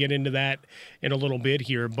Chiefs. We'll get into that in a little bit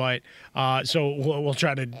here, but so we'll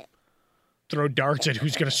try to throw darts at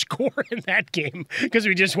who's going to score in that game, because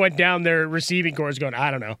we just went down their receiving corps going,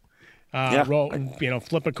 I don't know.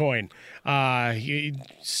 Flip a coin.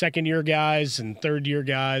 Second-year guys and third-year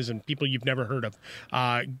guys and people you've never heard of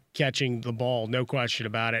catching the ball, no question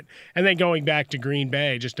about it. And then going back to Green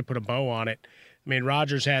Bay, just to put a bow on it, I mean,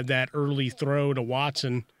 Rodgers had that early throw to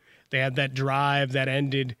Watson. They had that drive that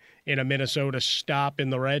ended in a Minnesota stop in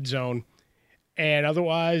the red zone. And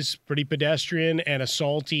otherwise, pretty pedestrian and a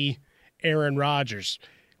salty Aaron Rodgers.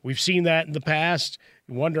 We've seen that in the past.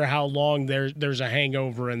 Wonder how long there's a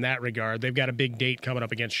hangover in that regard. They've got a big date coming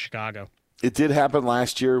up against Chicago. It did happen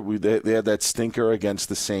last year. They had that stinker against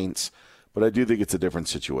the Saints, but I do think it's a different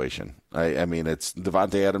situation. I mean, it's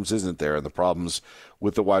Davante Adams isn't there, and the problems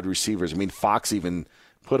with the wide receivers. I mean, Fox even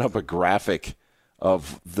put up a graphic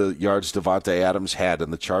of the yards Davante Adams had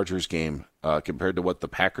in the Chargers game compared to what the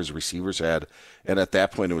Packers receivers had, and at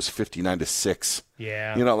that point it was 59-6.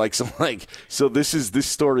 Yeah, so this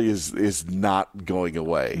story is not going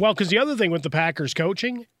away. Well, because the other thing with the Packers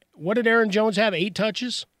coaching, what did Aaron Jones have? 8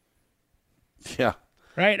 touches. Yeah.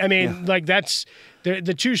 Right. I mean, that's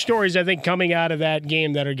the two stories I think coming out of that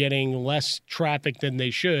game that are getting less traffic than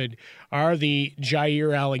they should are the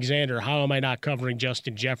Jair Alexander. How am I not covering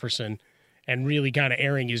Justin Jefferson? And really kind of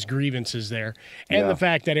airing his grievances there. And the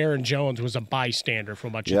fact that Aaron Jones was a bystander for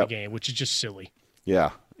much of the game, which is just silly. Yeah.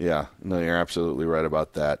 No, you're absolutely right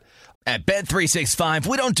about that. At Bet365,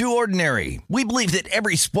 we don't do ordinary. We believe that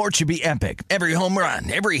every sport should be epic. Every home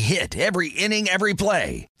run, every hit, every inning, every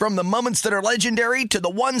play. From the moments that are legendary to the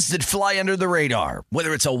ones that fly under the radar.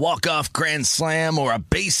 Whether it's a walk-off grand slam or a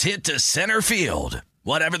base hit to center field.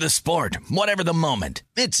 Whatever the sport, whatever the moment,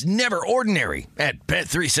 it's never ordinary at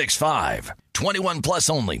Bet365. 21 plus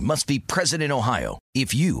only. Must be present in Ohio.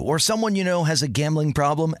 If you or someone you know has a gambling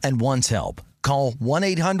problem and wants help, call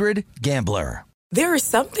 1-800-GAMBLER. There are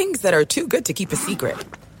some things that are too good to keep a secret.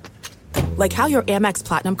 Like how your Amex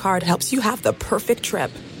Platinum card helps you have the perfect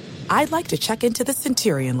trip. I'd like to check into the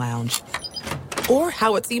Centurion Lounge. Or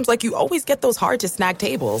how it seems like you always get those hard-to-snag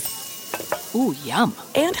tables. Ooh, yum.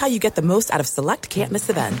 And how you get the most out of select can't-miss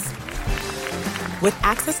events. With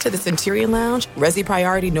access to the Centurion Lounge, Resi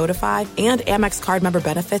Priority Notified, and Amex card member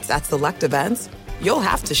benefits at select events, you'll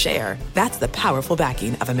have to share. That's the powerful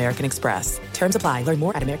backing of American Express. Terms apply. Learn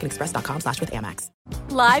more at americanexpress.com/withAmex.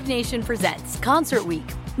 Live Nation presents Concert Week.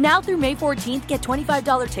 Now through May 14th, get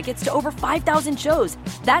 $25 tickets to over 5,000 shows.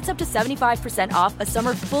 That's up to 75% off a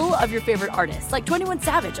summer full of your favorite artists like 21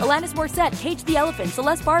 Savage, Alanis Morissette, Cage the Elephant,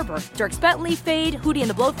 Celeste Barber, Dierks Bentley, Fade, Hootie and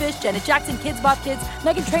the Blowfish, Janet Jackson, Kidz Bop Kids,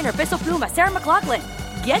 Meghan Trainor, Peso Pluma, Sarah McLachlan.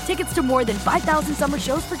 Get tickets to more than 5,000 summer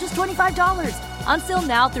shows for just $25. Until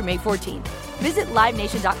now through May 14th. Visit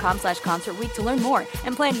LiveNation.com/Concert Week to learn more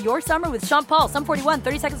and plan your summer with Sean Paul, Sum 41,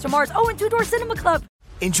 30 Seconds to Mars, and Two Door Cinema Club.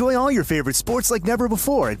 Enjoy all your favorite sports like never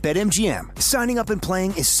before at BetMGM. Signing up and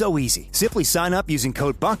playing is so easy. Simply sign up using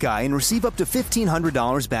code Buckeye and receive up to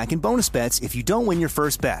 $1,500 back in bonus bets if you don't win your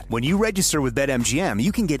first bet. When you register with BetMGM,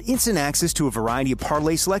 you can get instant access to a variety of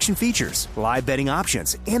parlay selection features, live betting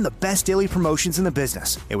options, and the best daily promotions in the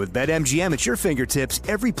business. And with BetMGM at your fingertips,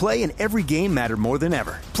 every play and every game matter more than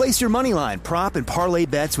ever. Place your moneyline, prop, and parlay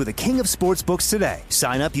bets with the king of sportsbooks today.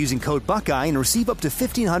 Sign up using code Buckeye and receive up to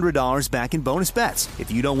 $1,500 back in bonus bets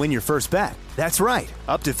if you don't win your first bet. That's right,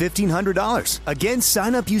 up to $1,500. Again,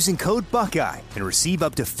 sign up using code Buckeye and receive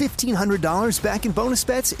up to $1,500 back in bonus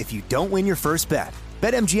bets if you don't win your first bet.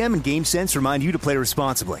 BetMGM and GameSense remind you to play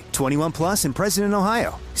responsibly. 21 plus and present in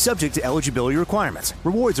Ohio. Subject to eligibility requirements.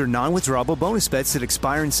 Rewards are non-withdrawable bonus bets that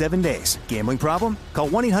expire in 7 days. Gambling problem? Call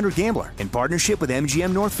 1-800-GAMBLER in partnership with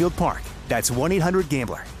MGM Northfield Park. That's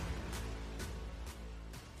 1-800-GAMBLER.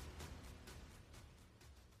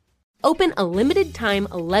 Open a limited-time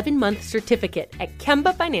 11-month certificate at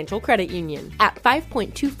Kemba Financial Credit Union. At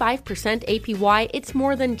 5.25% APY, it's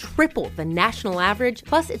more than triple the national average,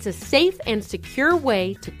 plus it's a safe and secure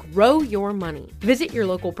way to grow your money. Visit your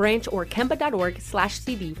local branch or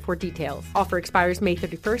kemba.org/cb for details. Offer expires May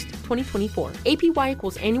 31st, 2024. APY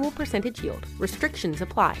equals annual percentage yield. Restrictions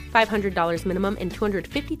apply. $500 minimum and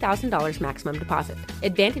 $250,000 maximum deposit.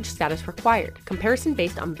 Advantage status required. Comparison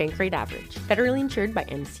based on bank rate average. Federally insured by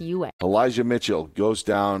NCUA. Elijah Mitchell goes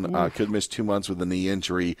down, could miss 2 months with a knee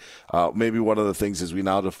injury. Maybe one of the things is we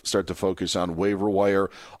now start to focus on waiver wire.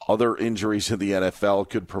 Other injuries in the NFL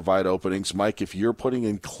could provide openings. Mike, if you're putting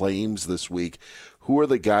in claims this week, who are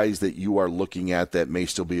the guys that you are looking at that may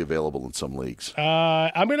still be available in some leagues?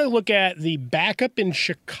 I'm going to look at the backup in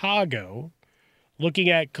Chicago, looking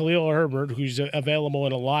at Khalil Herbert, who's available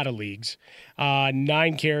in a lot of leagues.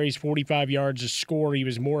 9 carries, 45 yards a score. He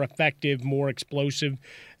was more effective, more explosive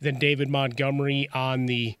than David Montgomery on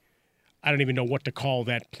the, I don't even know what to call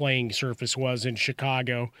that playing surface was in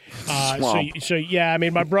Chicago. So yeah, I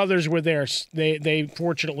mean, my brothers were there. They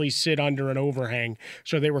fortunately sit under an overhang,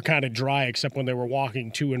 so they were kind of dry except when they were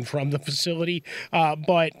walking to and from the facility.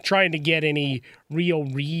 But trying to get any real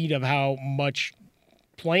read of how much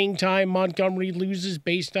playing time Montgomery loses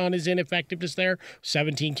based on his ineffectiveness there.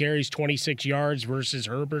 17 carries, 26 yards versus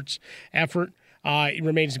Herbert's effort. It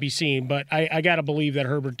remains to be seen, but I got to believe that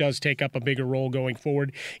Herbert does take up a bigger role going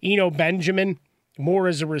forward. Eno Benjamin more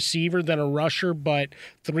as a receiver than a rusher, but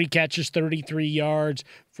 3 catches, 33 yards,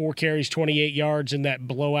 4 carries, 28 yards in that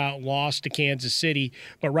blowout loss to Kansas City.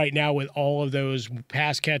 But right now, with all of those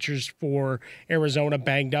pass catchers for Arizona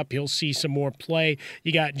banged up, he'll see some more play.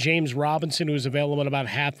 You got James Robinson, who's available in about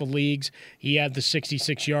half the leagues. He had the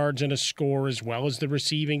 66 yards and a score, as well as the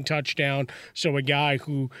receiving touchdown. So a guy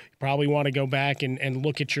who you probably want to go back and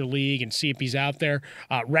look at your league and see if he's out there.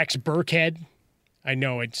 Rex Burkhead. I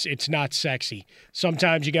know it's not sexy.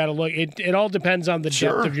 Sometimes you got to look. It all depends on the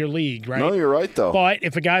depth of your league, right? No, you're right, though. But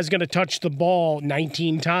if a guy's going to touch the ball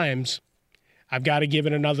 19 times, I've got to give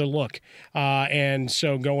it another look. And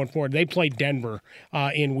so going forward, they played Denver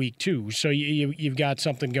in week 2, so you've got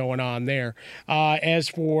something going on there. As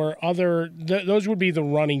for those would be the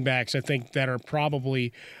running backs, I think, that are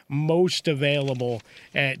probably most available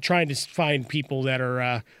at trying to find people that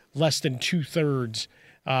are less than 2/3.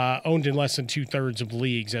 Owned in less than 2/3 of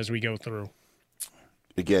leagues as we go through.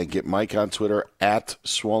 Again, get Mike on Twitter at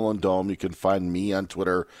Swollen Dome. You can find me on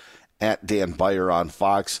Twitter at Dan Beyer on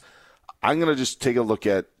Fox. I'm going to just take a look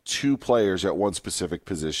at 2 players at one specific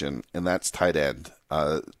position, and that's tight end.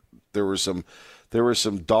 There were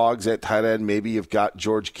some dogs at tight end. Maybe you've got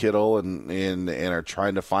George Kittle and are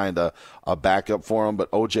trying to find a backup for him, but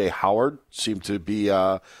O.J. Howard seemed to be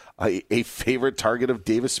a favorite target of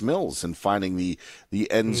Davis Mills and finding the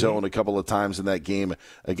end zone a couple of times in that game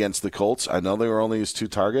against the Colts. I know they were only his 2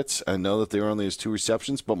 targets. I know that they were only his 2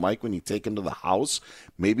 receptions. But, Mike, when you take him to the house,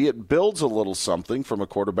 maybe it builds a little something from a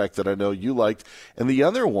quarterback that I know you liked. And the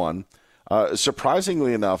other one,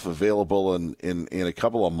 surprisingly enough, available in a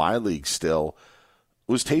couple of my leagues still,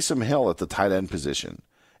 was Taysom Hill at the tight end position.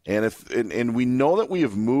 And we know that we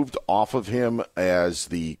have moved off of him as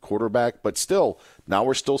the quarterback, but still, now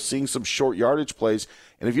we're still seeing some short yardage plays.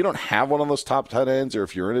 And if you don't have one of those top tight ends, or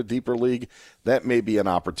if you're in a deeper league, that may be an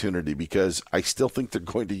opportunity, because I still think they're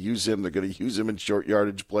going to use him. They're going to use him in short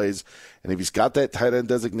yardage plays. And if he's got that tight end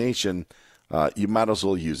designation, you might as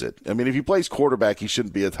well use it. I mean, if he plays quarterback, he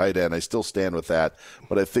shouldn't be a tight end. I still stand with that.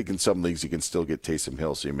 But I think in some leagues you can still get Taysom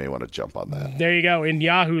Hill, so you may want to jump on that. There you go. In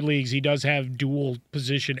Yahoo leagues, he does have dual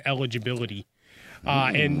position eligibility.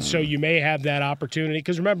 And so you may have that opportunity,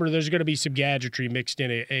 because remember, there's going to be some gadgetry mixed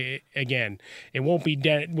in it again. It won't be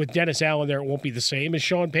with Dennis Allen there. It won't be the same as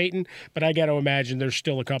Sean Payton, but I got to imagine there's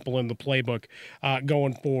still a couple in the playbook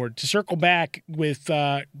going forward. To circle back with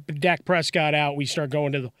Dak Prescott out, we start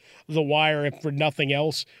going to the wire, if for nothing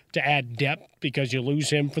else, to add depth, because you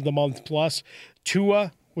lose him for the month plus.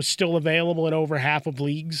 Tua was still available in over half of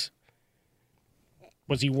leagues.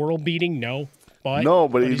 Was he world beating? No,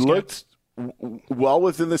 but he looked well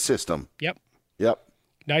within the system. Yep.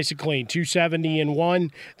 Nice and clean.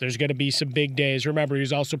 270-1. There's going to be some big days. Remember, he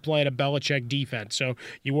was also playing a Belichick defense, so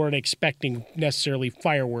you weren't expecting necessarily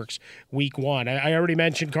fireworks week 1. I already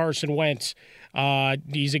mentioned Carson Wentz.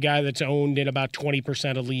 He's a guy that's owned in about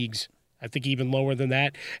 20% of leagues. I think even lower than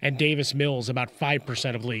that. And Davis Mills, about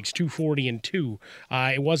 5% of leagues, 240-2.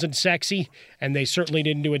 It wasn't sexy, and they certainly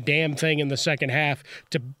didn't do a damn thing in the second half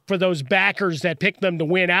for those backers that picked them to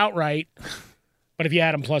win outright. But if you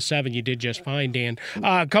had them +7, you did just fine, Dan.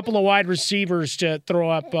 A couple of wide receivers to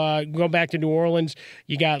throw up. Go back to New Orleans.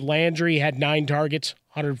 You got Landry, had 9 targets,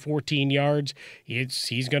 114 yards.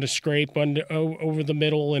 He's going to scrape over the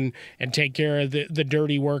middle and take care of the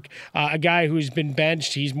dirty work. A guy who's been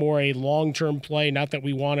benched, he's more a long-term play. Not that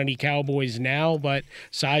we want any Cowboys now, but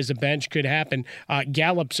size of bench could happen.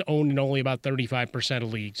 Gallup's owned in only about 35%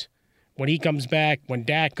 of leagues. When he comes back, when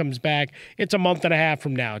Dak comes back, it's a month and a half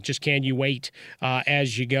from now. Just can you wait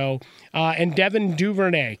as you go? And Devin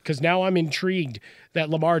Duvernay, because now I'm intrigued that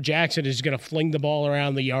Lamar Jackson is going to fling the ball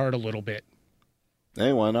around the yard a little bit.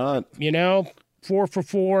 Hey, why not? 4 for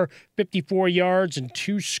 4, 54 yards and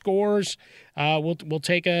 2 scores. We'll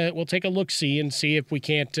take a look-see and see if we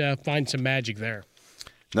can't find some magic there.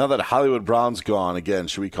 Now that Hollywood Brown's gone, again,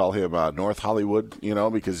 should we call him North Hollywood?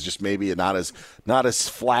 Because just maybe not as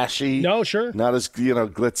flashy. No, sure. Not as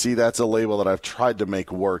glitzy. That's a label that I've tried to make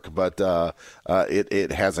work, but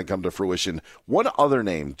it hasn't come to fruition. One other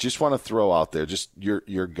name, just want to throw out there, just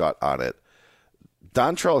your gut on it.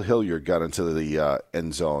 Dontrell Hilliard got into the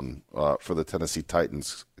end zone for the Tennessee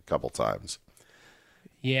Titans a couple times.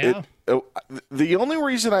 Yeah. The only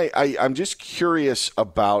reason I'm just curious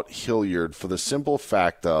about Hilliard, for the simple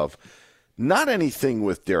fact of not anything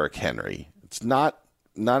with Derrick Henry. It's not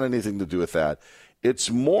anything to do with that. It's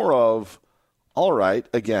more of, all right,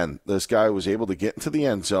 again, this guy was able to get into the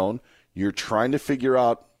end zone. You're trying to figure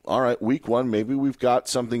out, all right, week 1, maybe we've got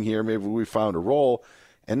something here. Maybe we found a role.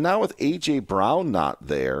 And now with A.J. Brown not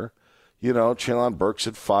there, Traylon Burks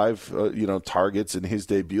had 5, targets in his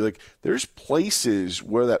debut. Like, there's places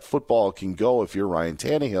where that football can go if you're Ryan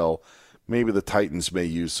Tannehill. Maybe the Titans may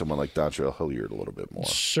use someone like Dontrell Hilliard a little bit more.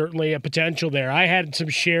 Certainly a potential there. I had some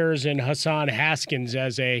shares in Hassan Haskins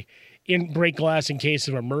as a break glass in case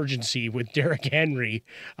of emergency with Derrick Henry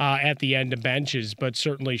at the end of benches, but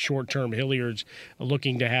certainly short-term Hilliard's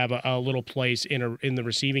looking to have a little place in the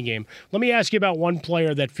receiving game. Let me ask you about one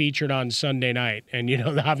player that featured on Sunday night, and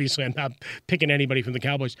obviously I'm not picking anybody from the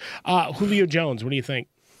Cowboys. Julio Jones, what do you think?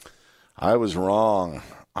 I was wrong.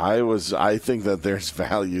 I think that there's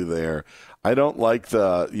value there. I don't like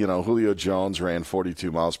the, Julio Jones ran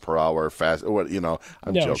 42 miles per hour fast. I'm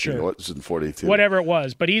joking. Sure. It wasn't 42. Whatever it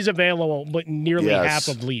was, but he's available but nearly half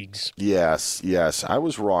of leagues. Yes. I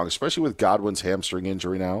was wrong, especially with Godwin's hamstring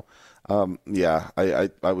injury now. I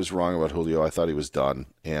was wrong about Julio. I thought he was done,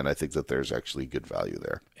 and I think that there's actually good value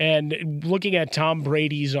there. And looking at Tom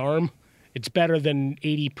Brady's arm, it's better than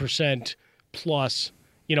 80% plus.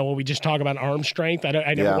 When we just talk about arm strength, I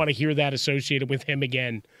never want to hear that associated with him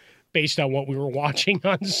again, based on what we were watching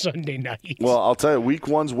on Sunday night. Well, I'll tell you, Week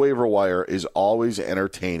 1's waiver wire is always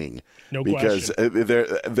entertaining. No because question.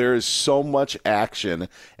 There is so much action,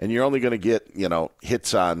 and you're only going to get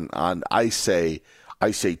hits on I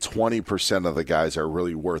say 20% of the guys are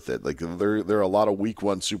really worth it. Like there are a lot of Week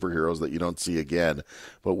 1 superheroes that you don't see again,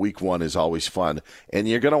 but Week 1 is always fun. And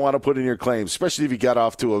you're going to want to put in your claims, especially if you got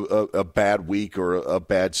off to a bad week or a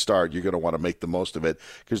bad start. You're going to want to make the most of it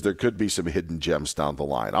because there could be some hidden gems down the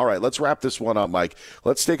line. All right, let's wrap this one up, Mike.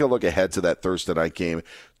 Let's take a look ahead to that Thursday night game.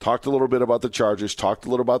 Talked a little bit about the Chargers, talked a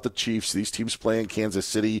little about the Chiefs. These teams play in Kansas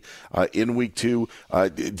City in Week 2.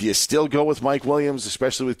 Do you still go with Mike Williams,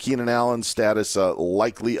 especially with Keenan Allen's status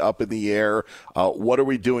likely up in the air? What are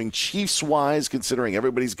we doing Chiefs-wise, considering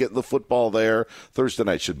everybody's getting the football there? Thursday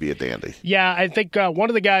night should be a dandy. Yeah, I think one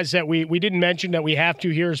of the guys that we didn't mention that we have to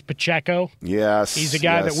here is Pacheco. Yes. He's a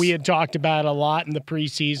guy that we had talked about a lot in the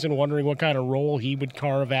preseason, wondering what kind of role he would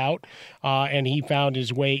carve out, and he found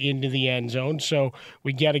his way into the end zone. So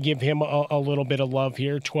we got to give him a little bit of love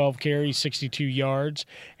here. 12 carries, 62 yards,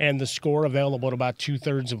 and the score available in about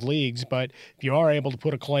 2/3 of leagues. But if you are able to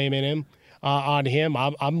put a claim in him, on him,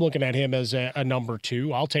 I'm looking at him as a number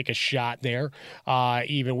 2. I'll take a shot there,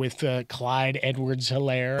 even with Clyde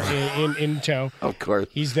Edwards-Helaire in tow. Of course.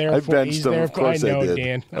 He's there. I've benched him. Of course I know, I did.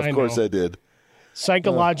 Dan. Of course I did.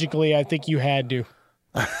 Psychologically, I think you had to.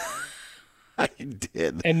 I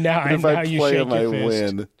did. And now, if I you play shake him, your I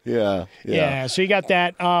fist. win. Yeah. So you got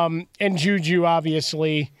that, and Juju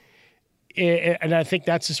obviously, and I think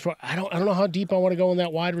that's as far. I don't know how deep I want to go in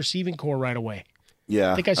that wide receiving core right away.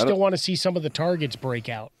 Yeah, I think I still want to see some of the targets break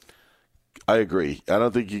out. I agree. I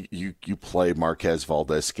don't think you play Marquez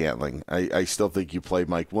Valdez-Scantling. I still think you play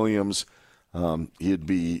Mike Williams. He'd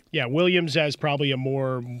be Williams as probably a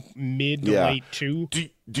more mid to late 2.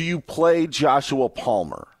 Do you play Joshua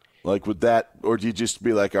Palmer? Like with that, or do you just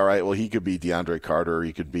be like, all right, well, he could be DeAndre Carter, or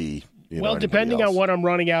he could be, depending else. on what I'm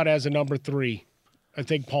running out as a number 3, I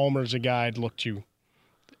think Palmer's a guy I'd look to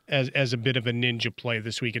as a bit of a ninja play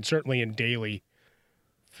this week, and certainly in daily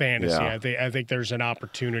fantasy. Yeah. I think there's an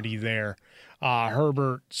opportunity there.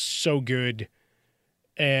 Herbert, so good,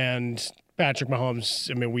 and Patrick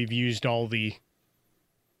Mahomes. I mean, we've used all the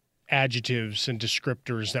adjectives and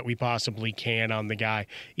descriptors that we possibly can on the guy,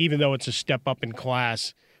 even though it's a step up in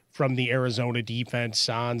class from the Arizona defense,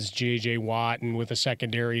 sans J.J. Watt, and with a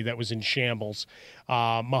secondary that was in shambles.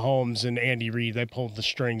 Mahomes and Andy Reid, they pulled the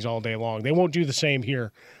strings all day long. They won't do the same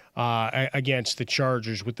here against the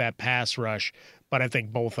Chargers with that pass rush, but I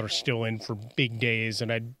think both are still in for big days,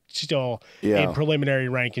 and I'd still, in preliminary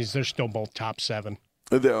rankings, they're still both top 7.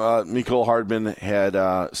 Mecole Hardman had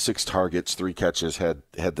 6 targets, 3 catches, had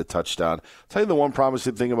the touchdown. I'll tell you the one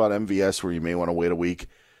promising thing about MVS where you may want to wait a week,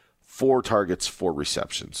 4 targets, 4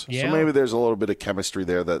 receptions. Yeah. So maybe there's a little bit of chemistry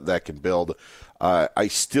there that can build. I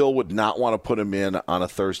still would not want to put him in on a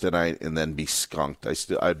Thursday night and then be skunked.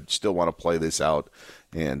 I'd still want to play this out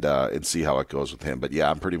and see how it goes with him. But yeah,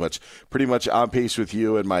 I'm pretty much on pace with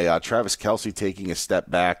you. And my Travis Kelce taking a step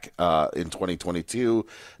back in 2022,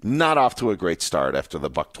 not off to a great start after the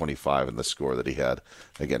 $125 and the score that he had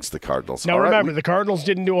against the Cardinals. Now remember, the Cardinals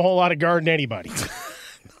didn't do a whole lot of guarding anybody.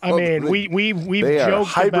 I mean, we've they are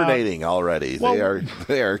joked hibernating about, already. Well,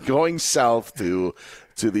 they are going south to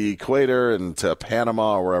the equator and to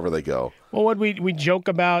Panama or wherever they go. Well, what we joke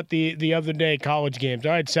about the other day, college games.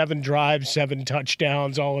 All right, 7 drives, 7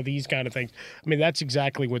 touchdowns, all of these kind of things. I mean, that's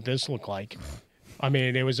exactly what this looked like. I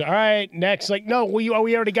mean, it was, all right, next. Like, no, we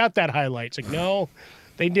already got that highlight. It's like, no,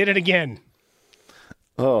 they did it again.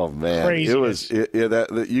 Oh man, Craziness.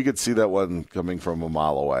 that you could see that one coming from a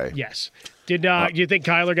mile away. Yes. Did do you think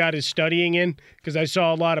Kyler got his studying in? Because I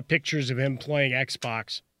saw a lot of pictures of him playing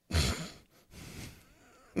Xbox.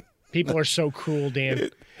 People are so cruel,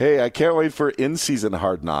 Dan. Hey, I can't wait for in-season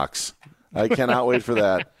Hard Knocks. I cannot wait for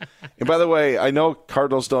that. And by the way, I know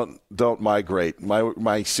Cardinals don't migrate.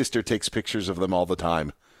 My sister takes pictures of them all the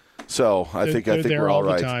time, so I think we're all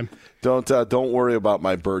right. Time. Don't worry about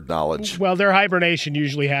my bird knowledge. Well, their hibernation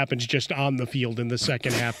usually happens just on the field in the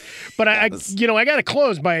second half. But yes. I got to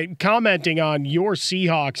close by commenting on your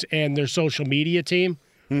Seahawks and their social media team.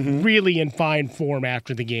 Mm-hmm. Really in fine form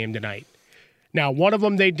after the game tonight. Now, one of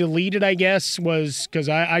them they deleted, I guess, was because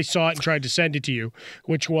I saw it and tried to send it to you,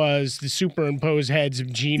 which was the superimposed heads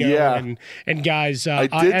of Gino and guys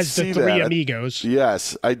as the three amigos.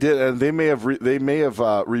 Yes, I did, and they may have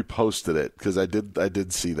reposted it because I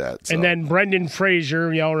did see that. So. And then Brendan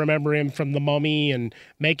Fraser, y'all remember him from The Mummy and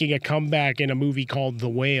making a comeback in a movie called The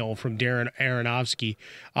Whale from Darren Aronofsky,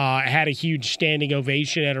 had a huge standing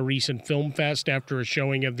ovation at a recent film fest after a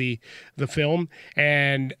showing of the film,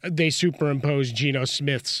 and they superimposed Geno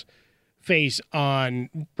Smith's face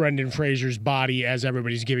on Brendan Fraser's body as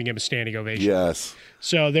everybody's giving him a standing ovation. Yes.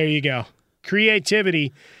 So there you go.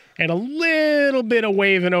 Creativity and a little bit of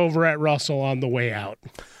waving over at Russell on the way out.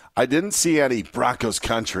 I didn't see any Broncos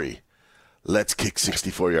country. Let's kick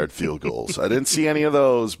 64-yard field goals. I didn't see any of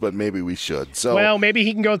those, but maybe we should. So, well, maybe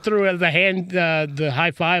he can go through the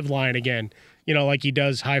high five line again, like he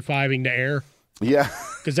does high-fiving to air. Yeah.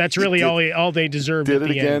 Because that's really all they deserve. Did it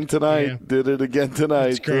again end. tonight. Yeah. Did it again tonight.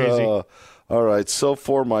 It's crazy. All right. So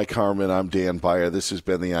for Mike Harmon, I'm Dan Beyer. This has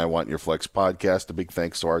been the I Want Your Flex podcast. A big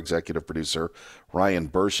thanks to our executive producer, Ryan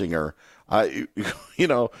Bershinger.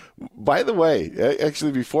 By the way,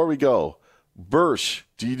 actually, before we go, Bersh,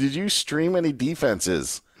 did you stream any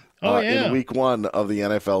defenses in week 1 of the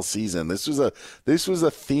NFL season? This was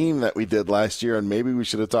a theme that we did last year, and maybe we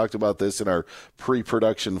should have talked about this in our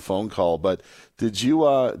pre-production phone call. But did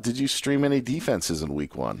you stream any defenses in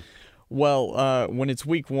week 1? Well, when it's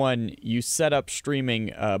week 1, you set up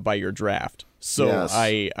streaming by your draft. So yes.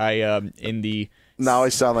 I in the now I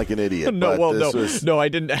sound like an idiot. No, I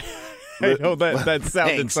didn't. I know that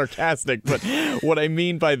sounded sarcastic, but what I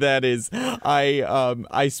mean by that is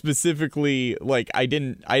I specifically I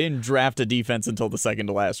didn't draft a defense until the second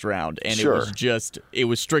to last round, and sure. it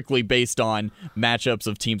was strictly based on matchups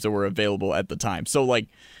of teams that were available at the time. So I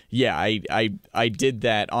did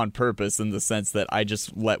that on purpose in the sense that I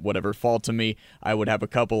just let whatever fall to me. I would have a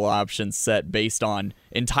couple options set based on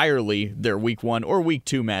entirely their week 1 or week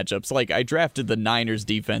 2 matchups. Like I drafted the Niners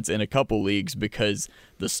defense in a couple leagues because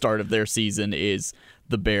the start of their season is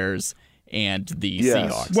the Bears and the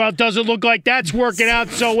Seahawks. Well, it doesn't look like that's working out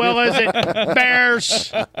so well, is it?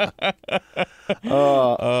 Bears.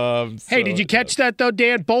 Hey, did you catch that though,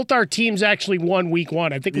 Dan? Both our teams actually won week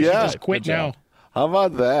 1. I think we should just quit now. How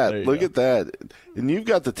about that? Look at that. And you've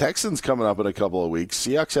got the Texans coming up in a couple of weeks.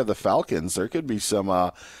 Seahawks have the Falcons. There could be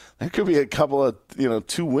there could be a couple of,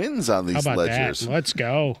 2 wins on these ledgers. That? Let's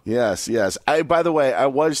go. Yes. By the way, I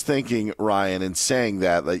was thinking, Ryan, in saying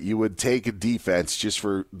that you would take a defense just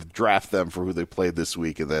for draft them for who they played this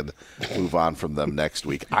week and then move on from them next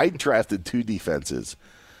week. I drafted 2 defenses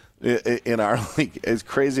in our league. As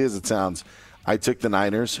crazy as it sounds, I took the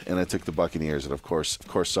Niners and I took the Buccaneers, and of course,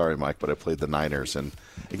 sorry, Mike, but I played the Niners. And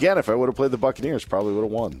again, if I would have played the Buccaneers, probably would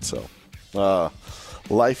have won. So,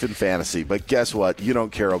 life in fantasy. But guess what? You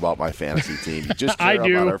don't care about my fantasy team. You just care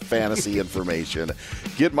about our fantasy information.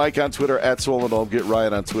 Get Mike on Twitter at Swollen. Get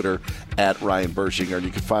Ryan on Twitter at Ryan Bershinger. And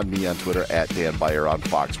you can find me on Twitter at Dan Beyer on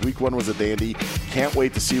Fox. Week 1 was a dandy. Can't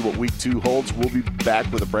wait to see what week 2 holds. We'll be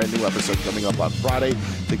back with a brand new episode coming up on Friday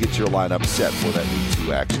to get your lineup set for that week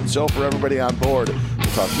 2 action. So for everybody on board, we'll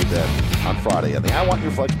talk to you then on Friday on the I Want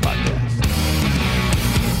Your Flex podcast.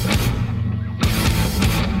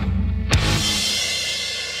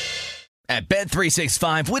 At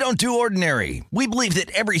Bet365, we don't do ordinary. We believe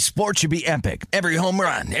that every sport should be epic. Every home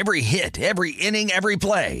run, every hit, every inning, every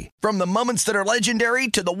play. From the moments that are legendary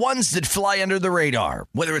to the ones that fly under the radar.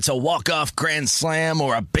 Whether it's a walk-off grand slam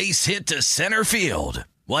or a base hit to center field.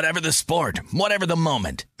 Whatever the sport, whatever the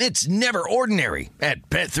moment. It's never ordinary at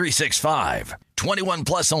Bet365. 21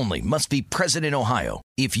 plus only. Must be present in Ohio.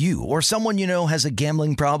 If you or someone you know has a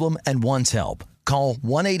gambling problem and wants help, call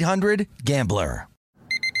 1-800-GAMBLER.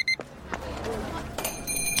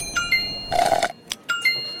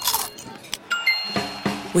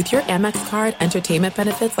 With your Amex card, entertainment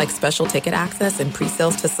benefits like special ticket access and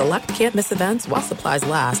pre-sales to select can't-miss events while supplies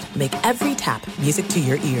last make every tap music to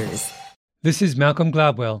your ears. This is Malcolm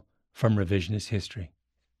Gladwell from Revisionist History.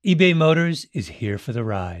 eBay Motors is here for the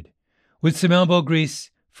ride. With some elbow grease,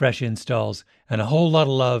 fresh installs, and a whole lot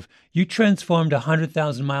of love, you transformed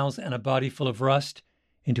 100,000 miles and a body full of rust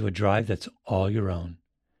into a drive that's all your own.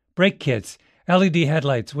 Brake kits, LED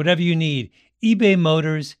headlights, whatever you need, eBay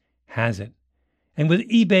Motors has it. And with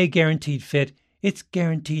eBay Guaranteed Fit, it's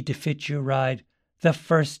guaranteed to fit your ride the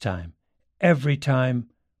first time, every time,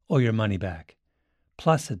 or your money back.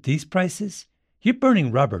 Plus, at these prices, you're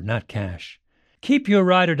burning rubber, not cash. Keep your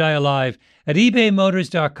ride or die alive at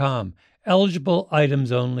ebaymotors.com. Eligible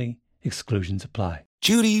items only. Exclusions apply.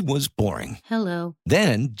 Judy was boring. Hello.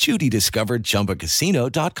 Then Judy discovered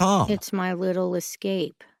ChumbaCasino.com. It's my little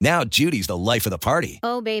escape. Now Judy's the life of the party.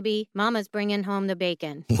 Oh, baby, mama's bringing home the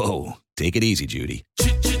bacon. Whoa, take it easy, Judy.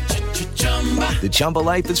 The Chumba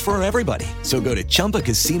life is for everybody. So go to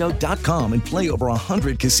ChumbaCasino.com and play over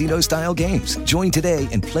 100 casino-style games. Join today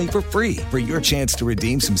and play for free for your chance to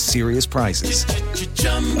redeem some serious prizes.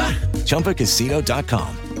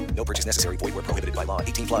 ChumbaCasino.com. No purchase necessary. Void where prohibited by law.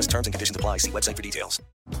 18 plus terms and conditions apply. See website for details.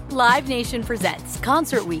 Live Nation presents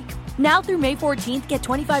Concert Week. Now through May 14th, get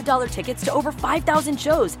 $25 tickets to over 5,000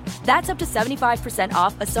 shows. That's up to 75%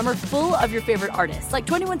 off a summer full of your favorite artists like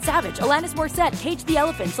 21 Savage, Alanis Morissette, Cage the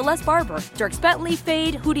Elephant, Celeste Barber, Dierks Bentley,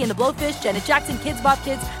 Fade, Hootie and the Blowfish, Janet Jackson, Kidz Bop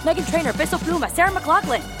Kids, Meghan Trainor, Peso Pluma, Sarah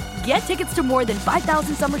McLachlan. Get tickets to more than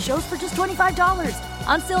 5,000 summer shows for just $25.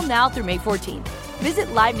 Until now through May 14th. Visit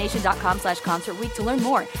LiveNation.com/Concert Week to learn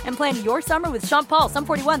more and plan your summer with Sean Paul, Sum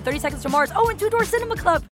 41, 30 Seconds to Mars, and Two Door Cinema Club.